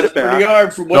we get it back, pretty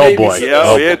hard from what Oh, Amy boy. said. yeah,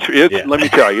 Oh, it's yeah. let me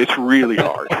tell you, it's really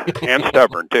hard and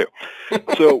stubborn too.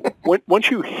 So once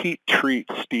you heat treat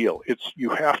steel, you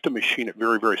have to machine it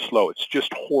very, very slow. It's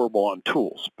just horrible on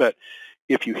tools. But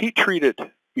if you heat treat it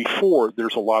before,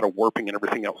 there's a lot of warping and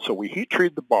everything else. So we heat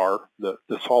treat the bar, the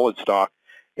solid stock,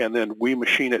 and then we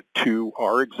machine it to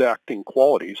our exacting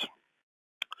qualities.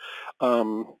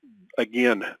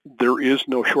 Again, there is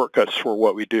no shortcuts for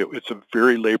what we do. It's a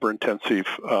very labor-intensive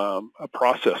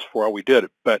process for how we did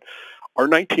it. But our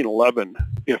 1911,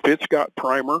 if it's got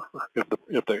primer, if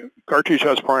the cartridge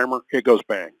has primer, it goes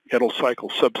bang. It'll cycle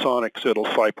subsonics. It'll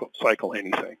cycle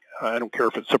anything. I don't care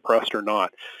if it's suppressed or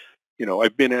not. You know,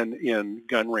 I've been in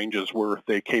gun ranges where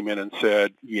they came in and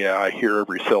said, yeah, I hear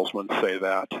every salesman say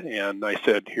that. And I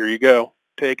said, here you go.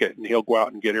 Take it, and he'll go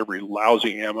out and get every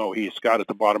lousy ammo he's got at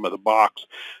the bottom of the box,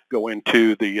 go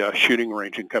into the shooting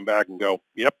range and come back and go,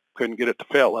 yep, couldn't get it to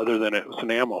fail other than it was an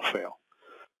ammo fail.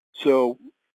 So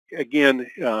again,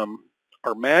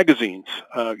 our magazines,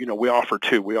 you know, we offer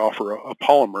two. We offer a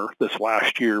polymer this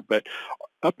last year, but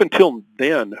up until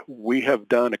then, we have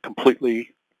done a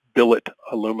completely billet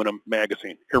aluminum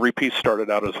magazine. Every piece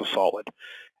started out as a solid.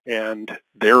 And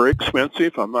they're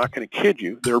expensive. I'm not going to kid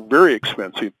you. They're very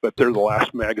expensive, but they're the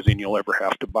last magazine you'll ever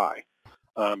have to buy.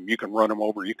 You can run them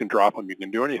over. You can drop them. You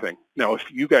can do anything. Now, if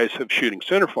you guys have shooting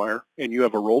centerfire and you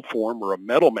have a rolled form or a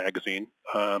metal magazine,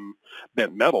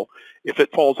 bent metal, if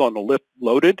it falls on the lip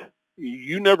loaded,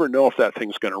 you never know if that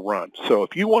thing's going to run. So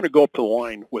if you want to go up to the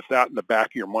line with that in the back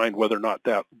of your mind, whether or not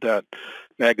that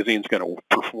magazine's going to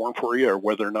perform for you or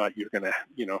whether or not you're going to,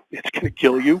 you know, it's going to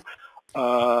kill you,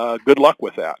 good luck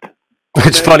with that.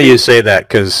 It's funny you say that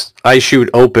because I shoot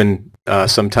open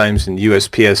sometimes in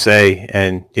USPSA,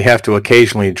 and you have to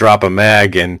occasionally drop a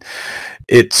mag, and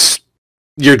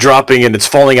you're dropping and it's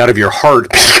falling out of your heart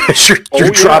because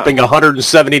you're dropping a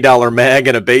 $170 mag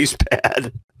and a base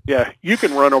pad. Yeah, you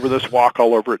can run over this, walk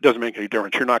all over. It doesn't make any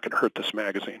difference. You're not going to hurt this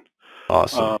magazine.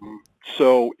 Awesome.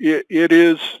 So it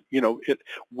is, you know,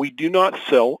 we do not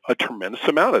sell a tremendous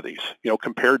amount of these, you know,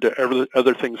 compared to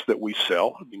other things that we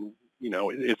sell. I mean, you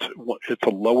know, it's a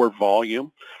lower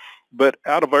volume, but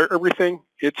out of everything,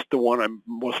 it's the one I'm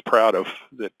most proud of,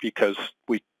 that because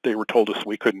they were told us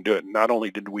we couldn't do it. And not only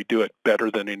did we do it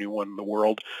better than anyone in the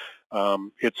world,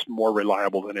 it's more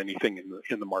reliable than anything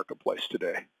in the marketplace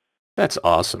today. That's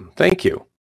awesome. Thank you.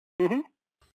 Mm-hmm.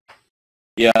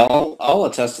 Yeah, I'll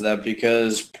attest to that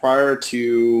because prior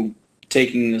to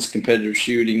taking this competitive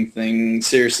shooting thing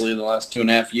seriously the last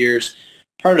 2.5 years,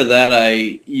 part of that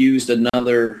I used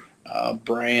another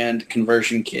brand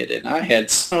conversion kit, and I had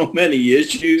so many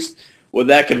issues with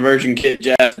that conversion kit,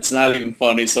 Jeff. It's not even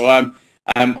funny. So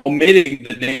I'm omitting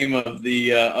the name of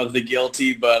the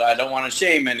guilty, but I don't want to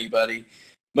shame anybody.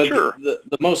 But sure.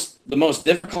 the most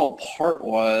difficult part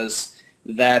was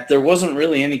that there wasn't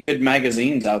really any good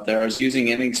magazines out there. I was using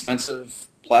inexpensive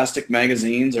plastic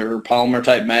magazines or polymer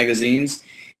type magazines,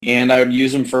 and I would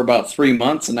use them for about 3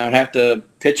 months, and I would have to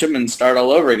pitch them and start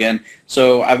all over again.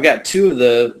 So I've got two of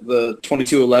the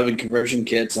 2211 conversion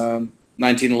kits on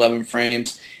 1911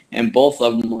 frames, and both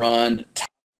of them run top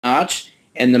notch,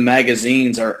 and the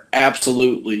magazines are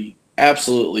absolutely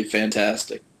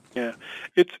fantastic. Yeah,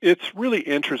 it's really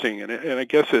interesting, and I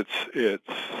guess it's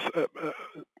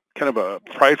kind of a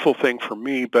prideful thing for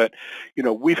me, but you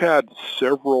know, we've had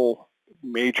several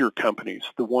major companies,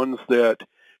 the ones that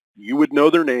you would know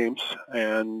their names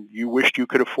and you wished you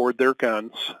could afford their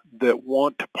guns, that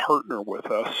want to partner with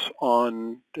us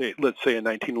on, let's say, a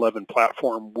 1911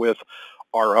 platform with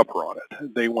our upper on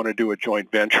it. They want to do a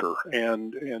joint venture,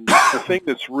 and the thing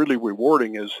that's really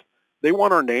rewarding is they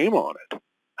want our name on it.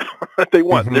 They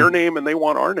want their name and they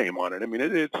want our name on it. I mean,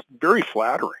 it's very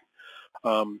flattering.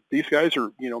 These guys are,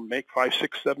 you know, make $5,000,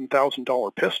 $6,000,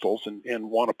 $7,000 pistols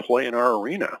and want to play in our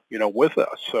arena, you know, with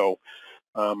us. So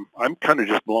I'm kind of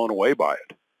just blown away by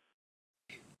it.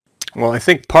 Well, I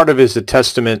think part of it is a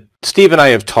testament. Steve and I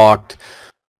have talked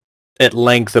at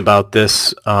length about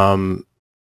this,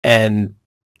 and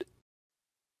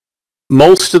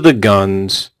most of the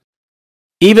guns,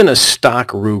 even a stock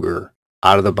Ruger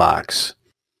out of the box,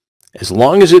 as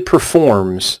long as it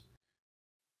performs,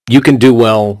 you can do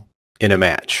well in a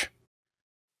match.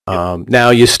 Now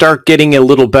you start getting a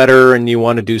little better and you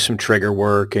want to do some trigger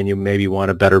work and you maybe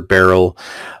want a better barrel.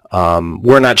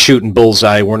 We're not shooting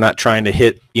bullseye. We're not trying to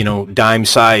hit, you know, dime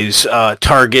size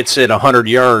targets at 100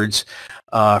 yards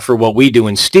for what we do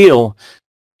in steel.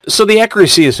 So the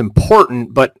accuracy is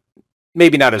important, but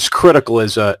maybe not as critical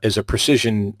as a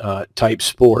precision type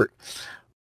sport,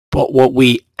 but what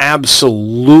we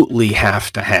absolutely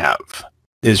have to have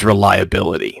is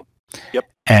reliability. Yep.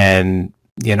 And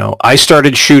I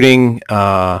started shooting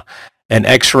an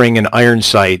X-ring and iron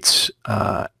sights,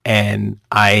 and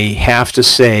I have to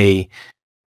say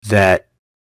that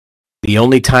the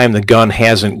only time the gun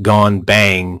hasn't gone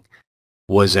bang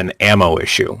was an ammo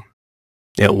issue.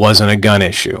 It wasn't a gun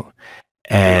issue.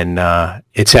 And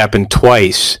it's happened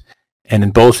twice. And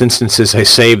in both instances, I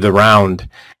saved the round.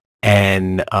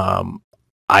 And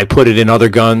I put it in other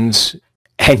guns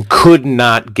and could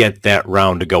not get that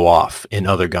round to go off in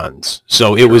other guns.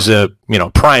 So it was a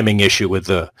priming issue with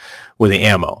the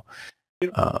ammo.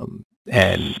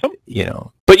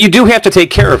 But you do have to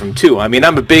take care of them too. I mean,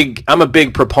 I'm a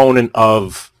big proponent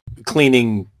of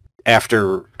cleaning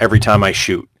after every time I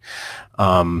shoot.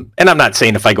 And I'm not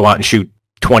saying if I go out and shoot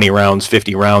 20 rounds,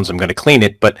 50 rounds, I'm going to clean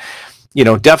it, but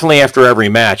definitely after every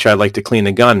match, I like to clean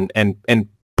the gun, and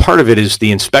part of it is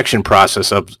the inspection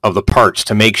process of the parts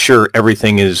to make sure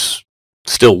everything is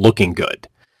still looking good.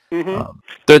 Mm-hmm.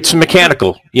 It's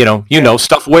mechanical,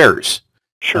 stuff wears.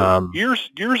 Sure.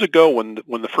 Years ago,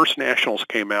 when the first nationals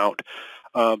came out,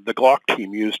 the Glock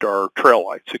team used our trail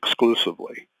lights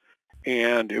exclusively,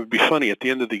 and it would be funny. At the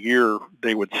end of the year,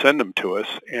 they would send them to us,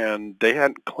 and they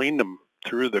hadn't cleaned them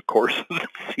through the course of the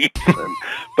season,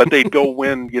 but they'd go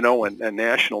win, a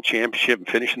national championship and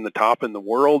finish in the top in the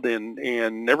world,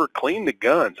 and never clean the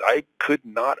guns. I could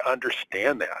not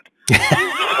understand that.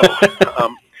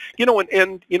 So,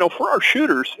 and for our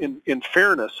shooters, in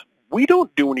fairness, we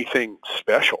don't do anything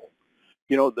special.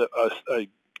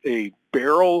 A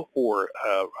barrel or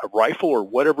a rifle or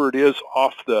whatever it is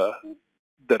off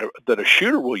that a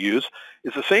shooter will use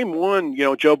is the same one,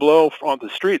 Joe Blow on the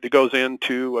street that goes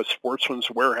into a Sportsman's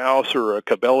Warehouse or a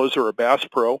Cabela's or a Bass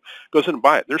Pro, goes in and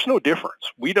buy it. There's no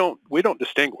difference. We don't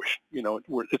distinguish.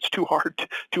 It's too hard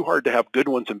to have good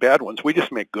ones and bad ones. We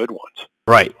just make good ones.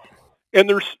 Right. And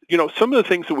there's, some of the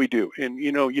things that we do, and,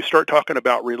 you start talking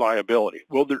about reliability.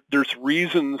 Well, there's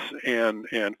reasons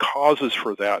and causes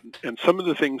for that. And some of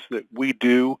the things that we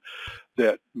do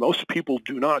that most people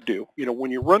do not do,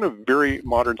 when you run a very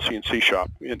modern CNC shop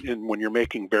and when you're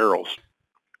making barrels,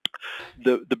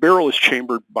 the barrel is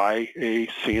chambered by a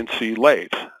CNC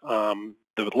lathe.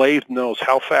 The lathe knows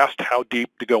how fast, how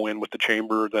deep to go in with the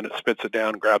chamber, then it spits it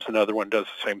down, grabs another one, does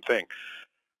the same thing.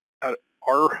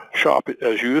 Our shop,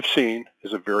 as you have seen,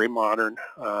 is a very modern,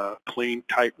 clean,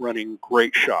 tight-running,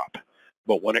 great shop.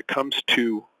 But when it comes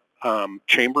to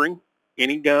chambering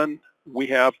any gun we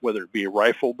have, whether it be a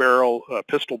rifle barrel, a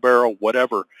pistol barrel,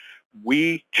 whatever,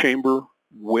 we chamber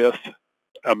with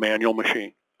a manual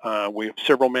machine. We have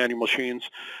several manual machines.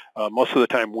 Most of the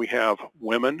time we have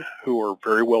women who are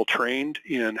very well trained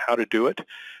in how to do it,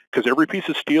 because every piece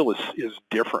of steel is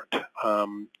different.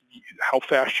 How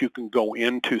fast you can go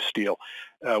into steel,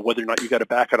 whether or not you got to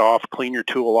back it off, clean your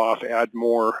tool off, add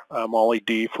more Moly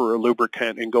D for a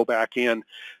lubricant, and go back in.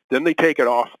 Then they take it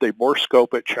off, they bore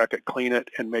scope it, check it, clean it,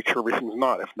 and make sure everything's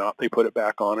not. If not, they put it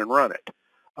back on and run it.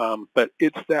 But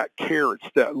it's that care, it's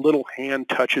that little hand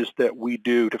touches that we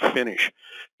do to finish.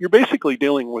 You're basically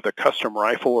dealing with a custom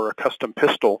rifle or a custom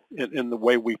pistol in the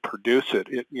way we produce it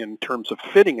in terms of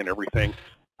fitting and everything.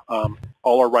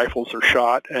 All our rifles are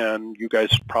shot, and you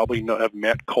guys probably have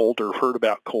met Colt or heard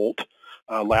about Colt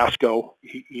Lasco.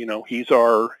 He's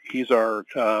our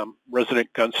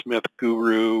resident gunsmith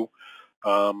guru,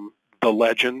 the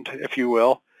legend, if you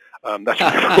will.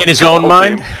 That's in his own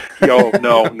mind.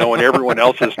 No, in everyone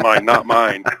else's mind, not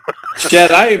mine.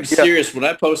 Chad, I am serious. When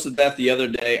I posted that the other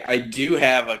day, I do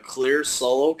have a clear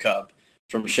Solo Cup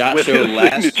from SHOT Show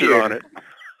last year on it.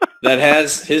 that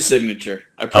has his signature.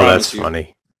 I promise. Oh, that's you.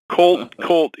 funny.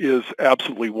 Colt is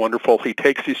absolutely wonderful. He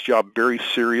takes his job very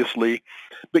seriously.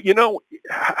 But,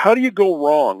 how do you go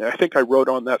wrong? I think I wrote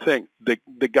on that thing.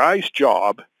 The guy's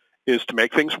job is to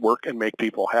make things work and make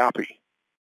people happy.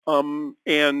 And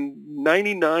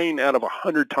 99 out of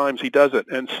 100 times he does it.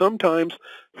 And sometimes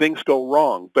things go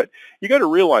wrong. But you got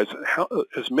to realize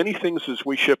as many things as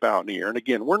we ship out in the year, and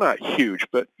again, we're not huge,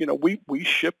 but, we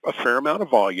ship a fair amount of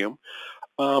volume.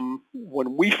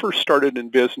 When we first started in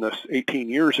business 18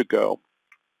 years ago,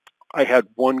 I had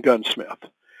one gunsmith.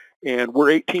 And we're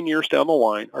 18 years down the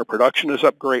line. Our production is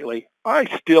up greatly. I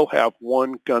still have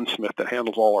one gunsmith that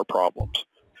handles all our problems.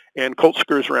 And Colt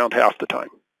screws around half the time.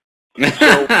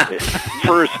 So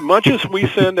for as much as we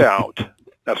send out,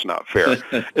 that's not fair.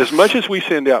 As much as we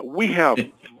send out, we have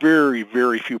very,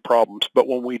 very few problems. But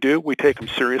when we do, we take them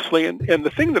seriously. And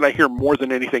the thing that I hear more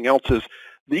than anything else is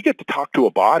that you get to talk to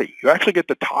a body. You actually get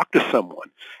to talk to someone.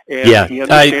 And yeah, he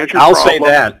understands your I'll problem. say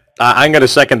that. I'm going to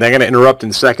second that. I'm going to interrupt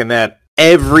and second that.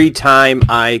 Every time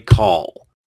I call,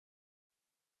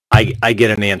 I get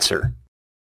an answer.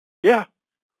 Yeah.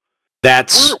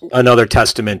 That's another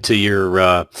testament to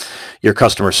your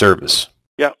customer service.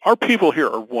 Yeah, our people here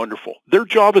are wonderful. Their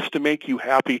job is to make you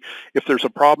happy. If there's a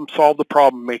problem, solve the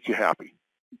problem, make you happy.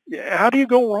 How do you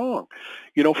go wrong?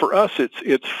 You know, for us,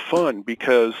 it's fun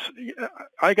because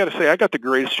I got to say, I got the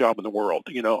greatest job in the world.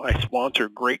 You know, I sponsor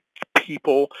great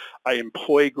people. I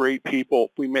employ great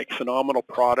people. We make phenomenal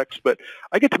products, but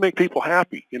I get to make people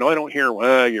happy. You know, I don't hear,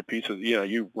 well, you're a piece of, you know,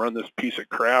 you run this piece of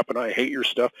crap and I hate your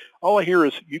stuff. All I hear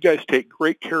is you guys take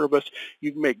great care of us.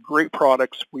 You make great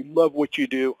products. We love what you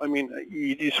do. I mean,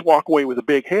 you just walk away with a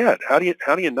big head. How do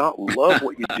you not love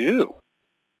what you do?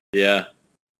 Yeah.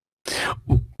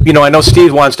 You know, I know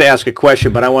Steve wants to ask a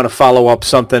question, but I want to follow up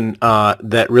something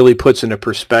that really puts into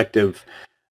perspective.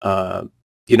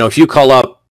 You know, if you call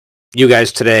up you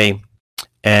guys today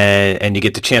and you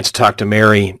get the chance to talk to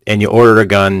Mary and you order a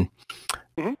gun,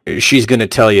 mm-hmm. she's going to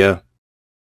tell you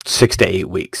 6 to 8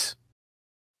 weeks.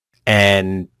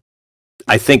 And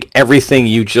I think everything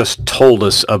you just told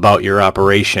us about your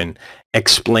operation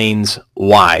explains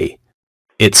why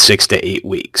it's 6 to 8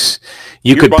 weeks.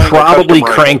 You're could probably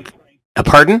crank.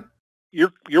 Pardon?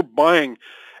 You're buying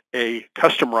a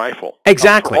custom rifle.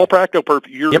 Exactly. For all practical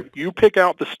purposes, you pick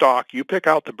out the stock, you pick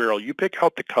out the barrel, you pick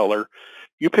out the color,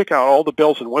 you pick out all the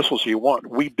bells and whistles you want.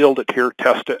 We build it here,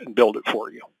 test it, and build it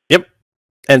for you. Yep.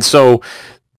 And so,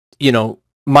 you know,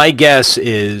 my guess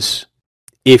is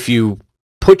if you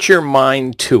put your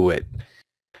mind to it,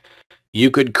 you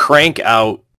could crank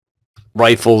out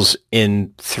rifles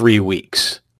in 3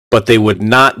 weeks, but they would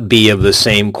not be of the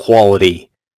same quality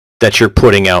that you're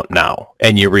putting out now,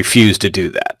 and you refuse to do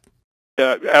that.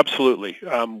 Absolutely.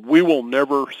 We will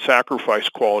never sacrifice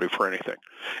quality for anything.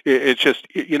 It's just,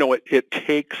 you know, it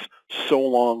takes so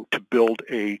long to build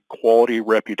a quality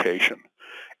reputation,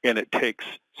 and it takes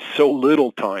so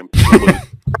little time to lose.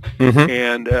 Mm-hmm.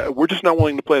 And we're just not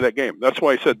willing to play that game. That's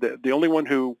why I said that the only one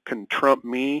who can trump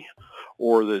me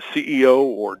or the CEO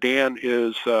or Dan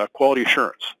is quality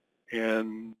assurance,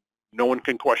 and no one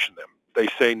can question them. They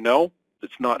say no,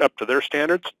 it's not up to their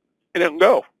standards, and it can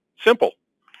go. Simple.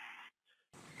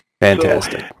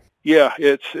 Fantastic. So, yeah,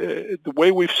 it's the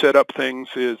way we've set up things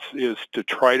is to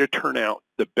try to turn out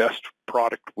the best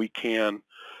product we can.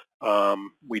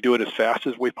 We do it as fast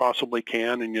as we possibly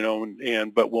can, and you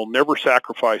know, but we'll never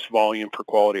sacrifice volume for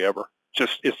quality ever.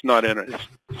 It's not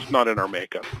in our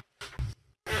makeup.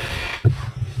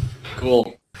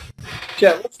 Cool.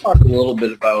 Yeah, let's talk a little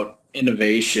bit about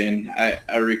innovation.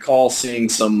 I recall seeing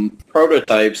some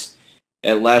prototypes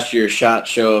at last year's SHOT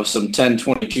Show of some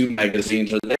 1022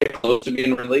 magazines. Are they close to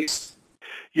being released?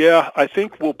 Yeah, I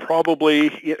think we'll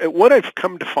probably, what I've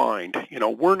come to find, you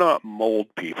know, we're not mold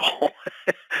people,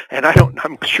 and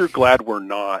I'm sure glad we're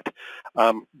not.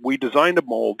 We designed a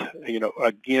mold, you know,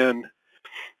 again,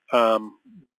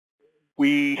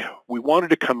 we wanted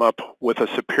to come up with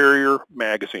a superior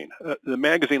magazine. The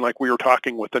magazine, like we were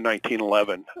talking with the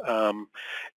 1911,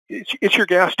 it's your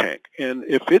gas tank, and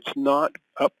if it's not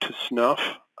up to snuff,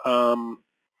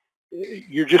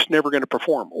 you're just never going to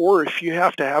perform. Or if you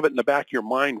have to have it in the back of your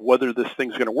mind whether this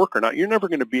thing's going to work or not, you're never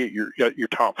going to be at your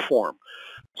top form.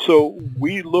 So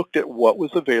we looked at what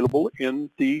was available in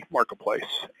the marketplace,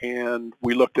 and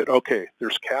we looked at, okay,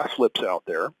 there's cast lips out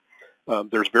there.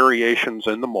 There's variations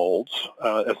in the molds.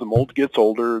 As the mold gets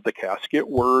older, the casts get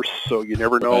worse, so you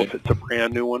never know if it's a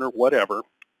brand new one or whatever.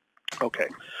 Okay,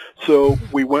 so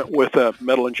we went with a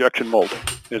metal injection molding.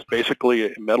 It's basically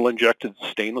a metal injected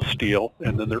stainless steel,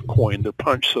 and then they're coined, they're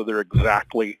punched, so they're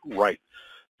exactly right.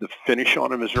 The finish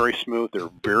on them is very smooth. They're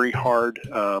very hard,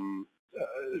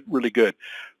 really good.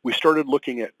 We started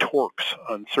looking at torques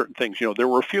on certain things. You know, there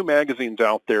were a few magazines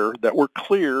out there that were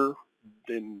clear,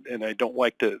 and I don't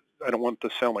want to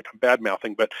sound like I'm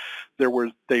bad-mouthing, but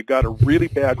they got a really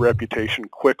bad reputation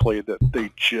quickly that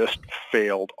they just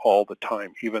failed all the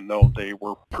time, even though they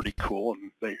were pretty cool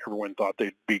and everyone thought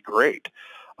they'd be great.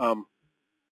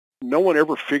 No one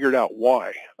ever figured out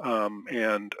why,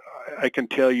 and I can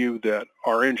tell you that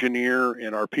our engineer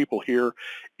and our people here,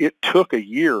 it took a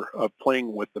year of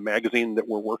playing with the magazine that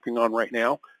we're working on right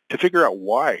now to figure out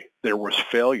why there was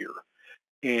failure.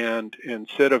 And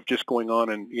instead of just going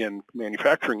on and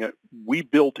manufacturing it, we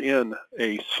built in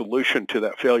a solution to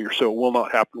that failure so it will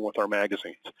not happen with our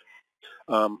magazines.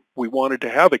 We wanted to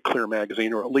have a clear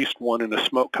magazine, or at least one in a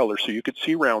smoke color so you could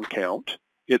see round count.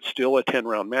 It's still a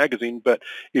 10-round magazine, but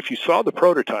if you saw the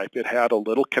prototype, it had a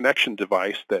little connection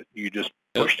device that you just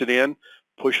pushed it in,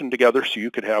 push them together so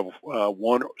you could have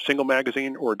one single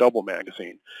magazine or a double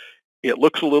magazine. It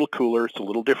looks a little cooler. It's a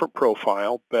little different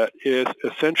profile, but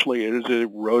essentially it is a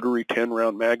rotary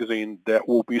 10-round magazine that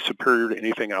will be superior to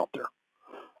anything out there.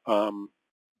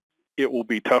 It will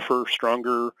be tougher,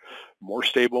 stronger, more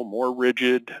stable, more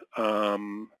rigid.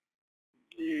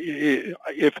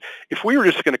 If we were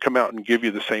just going to come out and give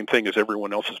you the same thing as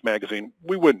everyone else's magazine,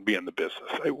 we wouldn't be in the business.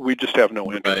 We just have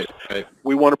no interest. Right.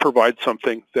 We want to provide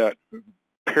something that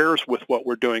pairs with what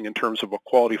we're doing in terms of a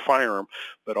quality firearm,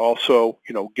 but also,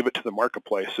 give it to the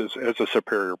marketplace as a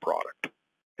superior product.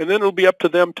 And then it'll be up to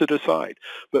them to decide.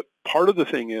 But part of the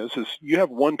thing is you have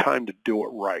one time to do it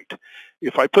right.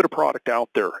 If I put a product out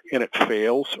there and it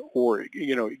fails, or,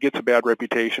 it gets a bad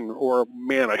reputation, or,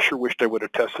 man, I sure wished I would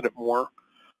have tested it more,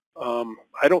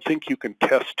 I don't think you can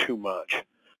test too much.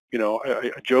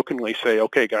 I jokingly say,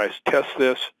 okay, guys, test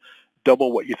this,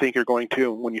 double what you think you're going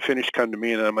to, and when you finish, come to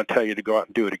me, and I'm going to tell you to go out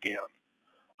and do it again.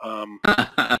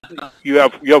 You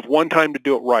have one time to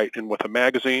do it right, and with a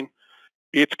magazine,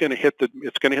 it's going to hit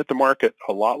the market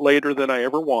a lot later than I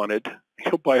ever wanted,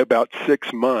 by about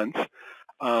 6 months.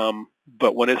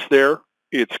 But when it's there,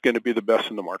 it's going to be the best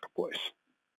in the marketplace.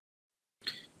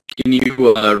 Can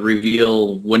you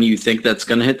reveal when you think that's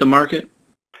going to hit the market?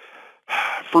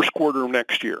 First quarter of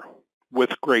next year,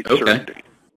 with great certainty.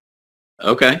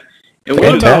 Okay.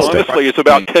 And honestly, it's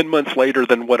about 10 months later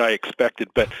than what I expected.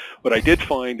 But what I did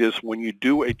find is when you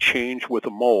do a change with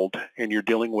a mold and you're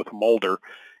dealing with a molder,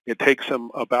 it takes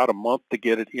them about a month to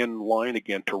get it in line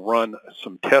again to run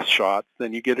some test shots.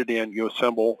 Then you get it in, you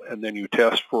assemble, and then you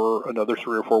test for another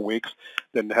 3 or 4 weeks.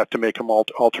 Then have to make an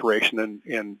alteration,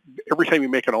 and every time you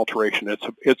make an alteration,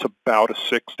 it's about a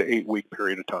 6 to 8 week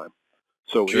period of time.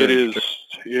 So sure. It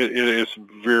is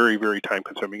very, very time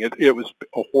consuming. It was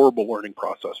a horrible learning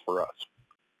process for us.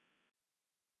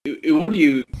 What do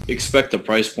you expect the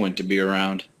price point to be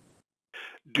around?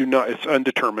 It's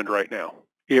undetermined right now.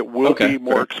 It will be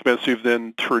more expensive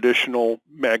than traditional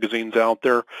magazines out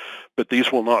there, but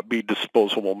these will not be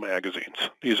disposable magazines.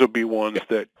 These will be ones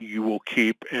that you will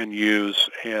keep and use,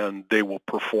 and they will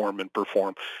perform and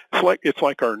perform. It's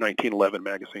like our 1911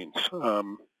 magazines.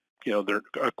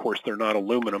 They're not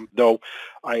aluminum, though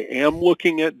I am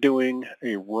looking at doing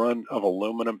a run of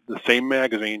aluminum, the same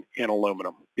magazine in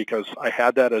aluminum, because I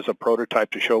had that as a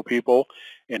prototype to show people,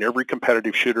 and every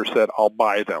competitive shooter said, I'll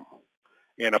buy them.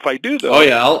 And if I do those,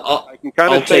 I can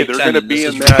kind of say they're going to be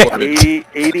in that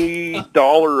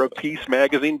 $80 a piece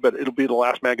magazine, but it'll be the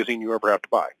last magazine you ever have to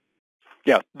buy.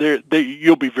 Yeah,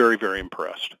 you'll be very, very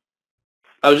impressed.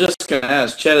 I was just going to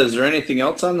ask, Chet, is there anything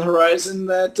else on the horizon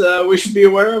that we should be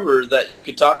aware of or that you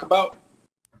could talk about?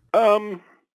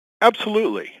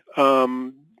 Absolutely.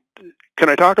 Can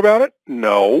I talk about it?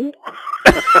 No.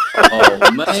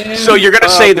 Oh, man. So you're going to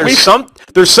say there's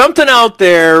something out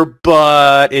there,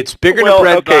 but it's bigger than a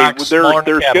bread box. There's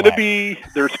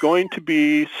going to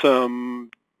be some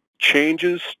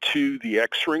changes to the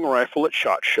X-Ring rifle at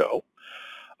SHOT Show.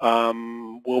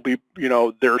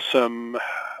 There's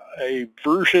a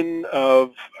version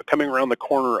of coming around the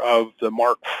corner of the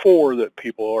Mark IV that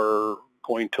people are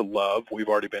going to love. We've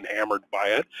already been hammered by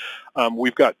it.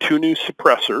 We've got 2 new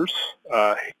suppressors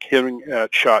hitting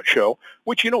at SHOT Show,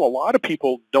 which, a lot of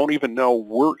people don't even know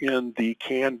we're in the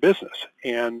can business.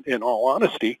 And in all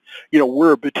honesty,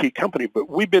 we're a boutique company, but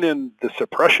we've been in the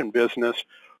suppression business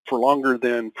for longer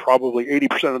than probably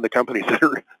 80% of the companies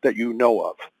that you know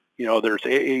of. There's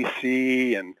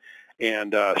AAC and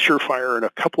Surefire and a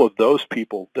couple of those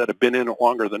people that have been in it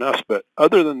longer than us. But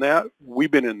other than that,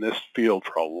 we've been in this field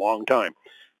for a long time.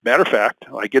 Matter of fact,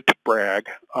 I get to brag,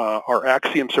 our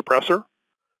Axiom suppressor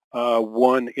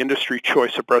won Industry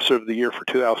Choice Suppressor of the Year for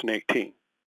 2018.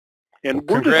 And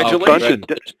we're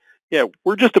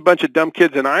just a bunch of dumb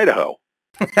kids in Idaho.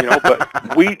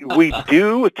 But we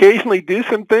do occasionally do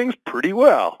some things pretty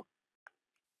well.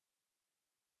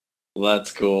 Well,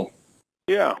 that's cool.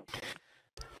 Yeah.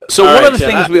 So one of the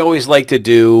things we always like to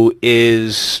do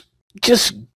is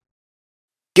just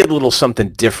get a little something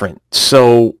different.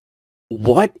 So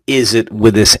what is it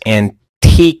with this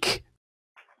antique?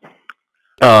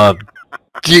 For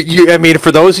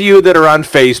those of you that are on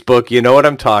Facebook, you know what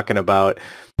I'm talking about.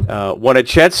 One of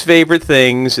Chet's favorite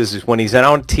things is when he's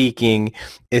out antiquing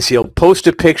is he'll post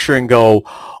a picture and go,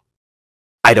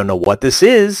 I don't know what this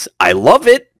is. I love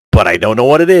it, but I don't know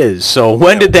what it is. So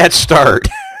when did that start?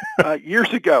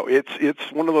 Years ago.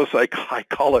 It's one of those, I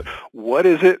call it, what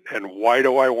is it and why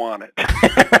do I want it?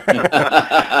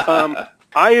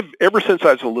 Ever since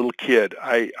I was a little kid,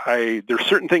 there's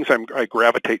certain things I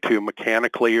gravitate to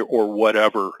mechanically or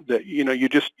whatever that, you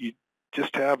just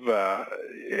have, I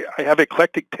have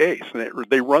eclectic taste, and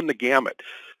they run the gamut.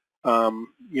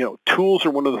 tools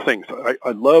are one of the things.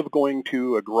 I love going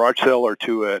to a garage sale or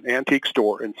to an antique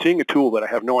store and seeing a tool that I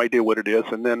have no idea what it is,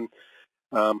 and then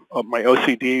my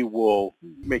OCD will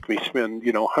make me spend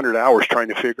 100 hours trying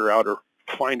to figure out or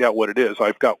find out what it is.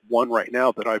 I've got one right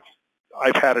now that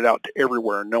I've had it out to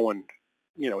everywhere. No one,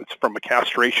 it's from a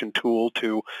castration tool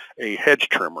to a hedge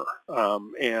trimmer,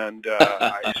 and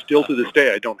I still to this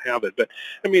day I don't have it. But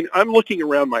I mean, I'm looking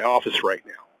around my office right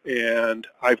now, and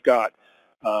I've got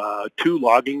 2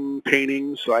 logging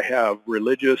paintings. I have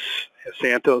religious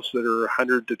Santos that are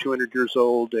 100 to 200 years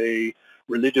old, a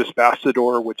religious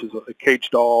Bastador, which is a cage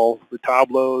doll, the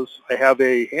tableaus. I have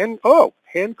a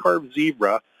hand-carved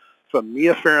zebra from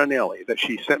Mia Farinelli that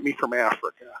she sent me from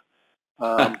Africa.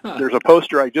 There's a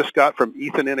poster I just got from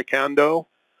Ethan Inacando.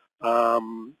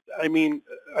 I mean,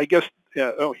 I guess,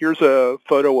 here's a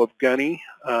photo of Gunny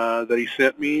that he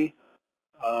sent me.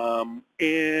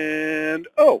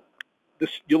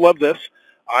 You'll love this.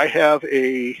 I have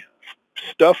a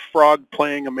stuffed frog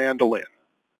playing a mandolin.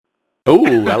 Oh,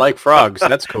 I like frogs.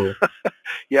 That's cool.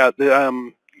 Yeah.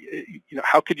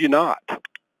 How could you not?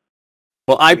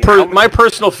 Well, my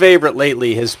personal favorite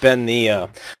lately has been the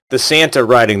Santa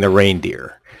riding the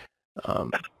reindeer.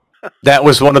 That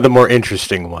was one of the more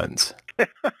interesting ones.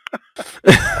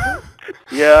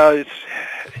 Yeah,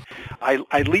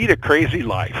 I lead a crazy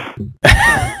life.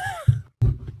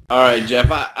 All right,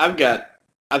 Jeff.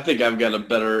 I think I've got a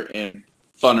better and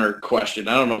funner question.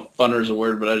 I don't know if funner is a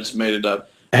word, but I just made it up.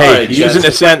 Hey, right, use it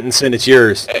in a sentence and it's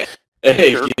yours.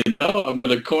 Hey, sure. I'm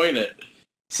going to coin it.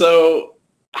 So,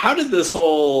 how did this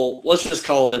whole, let's just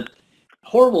call it,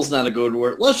 horrible's not a good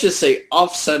word, let's just say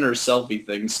off-center selfie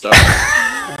thing start?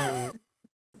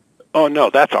 Oh, no,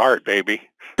 that's art, baby.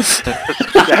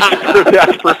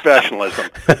 That's professionalism.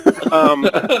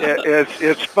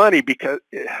 It's funny because,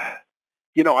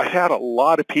 I've had a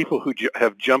lot of people who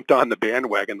have jumped on the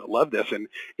bandwagon that love this, and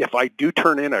if I do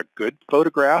turn in a good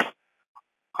photograph,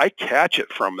 I catch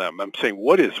it from them. I'm saying,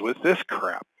 what is with this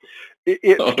crap?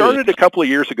 It started a couple of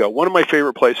years ago. One of my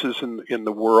favorite places in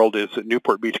the world is at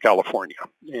Newport Beach, California,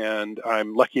 and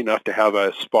I'm lucky enough to have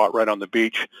a spot right on the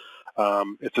beach.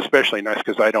 It's especially nice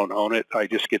because I don't own it. I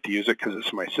just get to use it because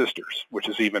it's my sister's, which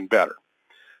is even better.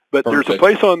 But Perfect. There's a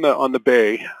place on the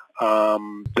bay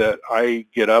that I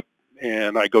get up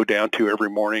and I go down to every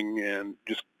morning, and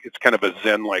just it's kind of a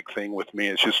Zen-like thing with me.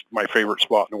 It's just my favorite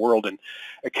spot in the world. And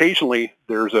occasionally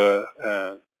there's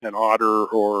an otter,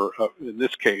 or in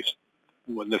this case,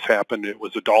 when this happened, it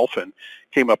was a dolphin,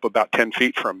 came up about 10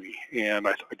 feet from me, and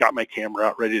I got my camera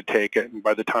out ready to take it. And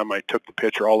by the time I took the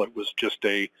picture, all it was just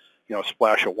a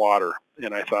splash of water.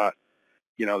 And I thought,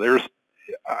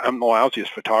 I'm the lousiest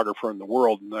photographer in the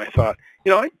world, and I thought,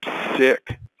 I'm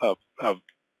sick of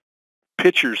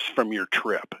pictures from your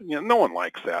trip. No one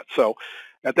likes that. So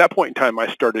at that point in time, I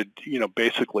started,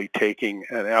 basically taking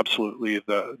absolutely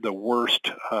the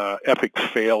worst epic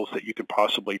fails that you could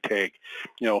possibly take.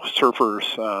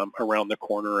 Surfers around the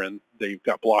corner, and they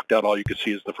got blocked out. All you could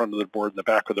see is the front of the board and the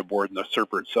back of the board, and the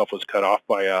surfer itself was cut off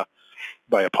by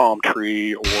a palm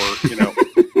tree, or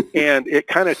and it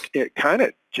kind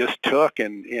of just took,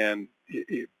 and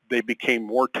they became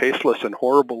more tasteless and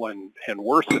horrible and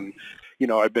worse. And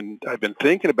I've been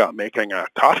thinking about making a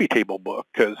coffee table book,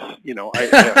 because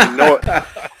I know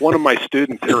one of my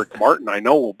students, Eric Martin, I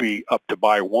know will be up to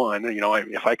buy one.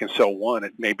 If I can sell one,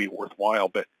 it may be worthwhile.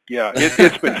 But yeah,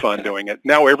 it's been fun doing it.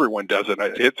 Now everyone does it.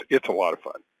 It's a lot of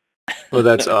fun. Well,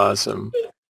 that's awesome.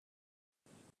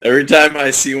 Every time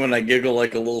I see one, I giggle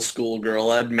like a little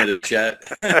schoolgirl. I admit it,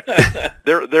 Chet.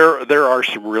 There are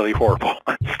some really horrible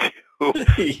ones too.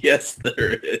 Yes,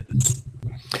 there is.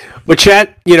 Well,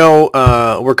 Chet,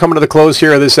 we're coming to the close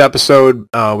here of this episode.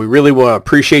 We really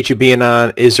appreciate you being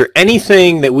on. Is there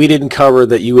anything that we didn't cover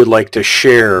that you would like to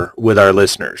share with our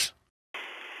listeners?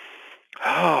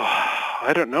 Oh,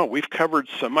 I don't know. We've covered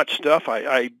so much stuff.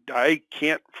 I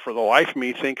can't for the life of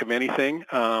me think of anything.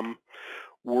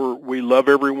 We love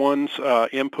everyone's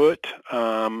input.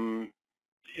 Our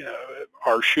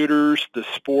shooters, the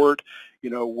sport.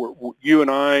 You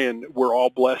and I, and we're all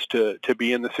blessed to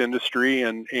be in this industry,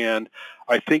 and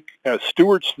I think as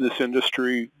stewards to this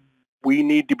industry, we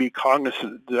need to be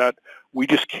cognizant that we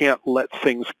just can't let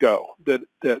things go, that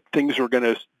things are going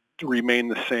to remain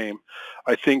the same.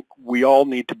 I think we all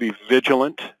need to be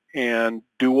vigilant and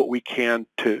do what we can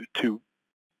to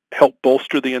help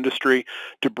bolster the industry,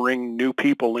 to bring new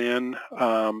people in,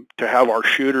 to have our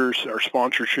shooters, our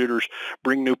sponsor shooters,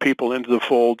 bring new people into the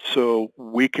fold so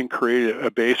we can create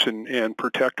a base and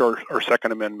protect our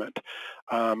Second Amendment.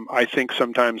 I think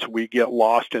sometimes we get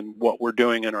lost in what we're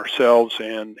doing in ourselves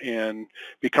and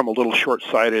become a little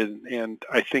short-sighted. And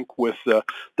I think with the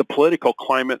political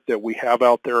climate that we have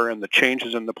out there and the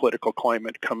changes in the political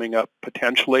climate coming up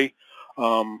potentially,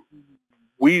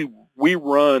 we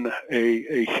run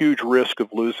a huge risk of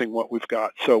losing what we've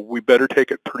got. So we better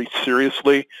take it pretty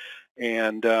seriously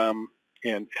and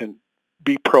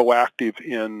be proactive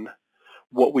in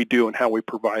what we do and how we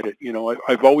provide it. You know,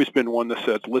 I've always been one that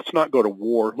says, let's not go to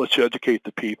war. Let's educate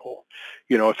the people.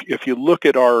 You know, if you look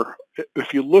at our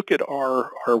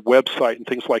website and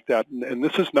things like that, and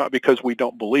this is not because we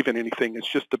don't believe in anything. It's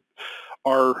just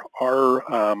our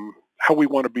how we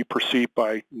want to be perceived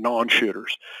by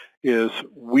non-shooters is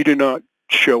we do not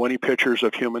show any pictures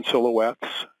of human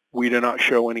silhouettes. We do not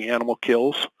show any animal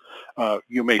kills.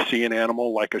 You may see an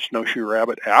animal like a snowshoe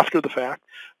rabbit after the fact,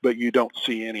 but you don't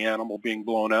see any animal being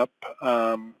blown up.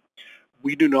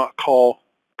 We do not call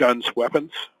guns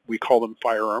weapons. We call them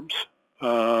firearms.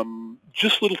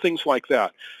 Just little things like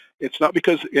that. It's not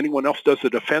because anyone else does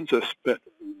it offends us, but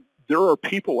there are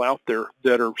people out there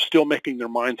that are still making their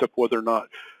minds up whether or not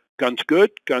guns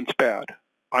good, guns bad.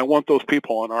 I want those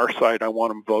people on our side. I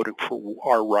want them voting for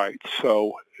our rights.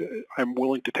 So I'm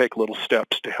willing to take little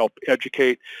steps to help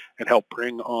educate and help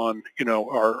bring on, you know,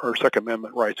 our Second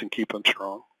Amendment rights and keep them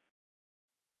strong.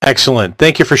 Excellent.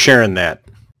 Thank you for sharing that.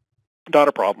 Not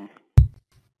a problem.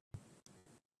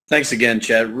 Thanks again,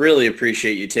 Chad. Really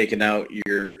appreciate you taking out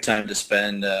your time to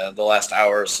spend the last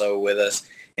hour or so with us.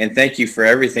 And thank you for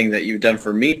everything that you've done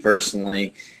for me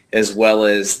personally, as well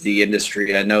as the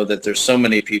industry. I know that there's so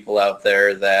many people out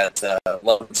there that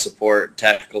love and support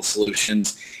Tactical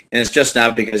Solutions, and it's just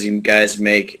not because you guys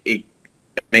make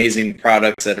amazing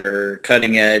products that are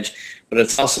cutting edge, but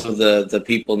it's also the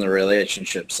people and the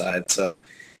relationship side. So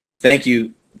thank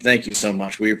you so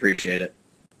much. We appreciate it.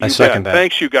 I second that.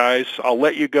 Thanks, you guys. I'll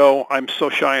let you go. I'm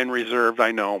so shy and reserved,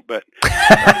 I know, but...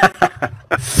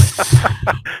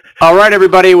 All right,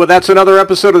 everybody. Well, that's another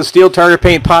episode of the Steel Target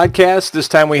Paint Podcast. This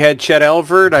time we had Chet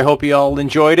Elvert. I hope you all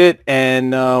enjoyed it,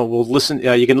 and we'll listen.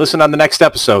 You can listen on the next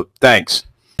episode. Thanks.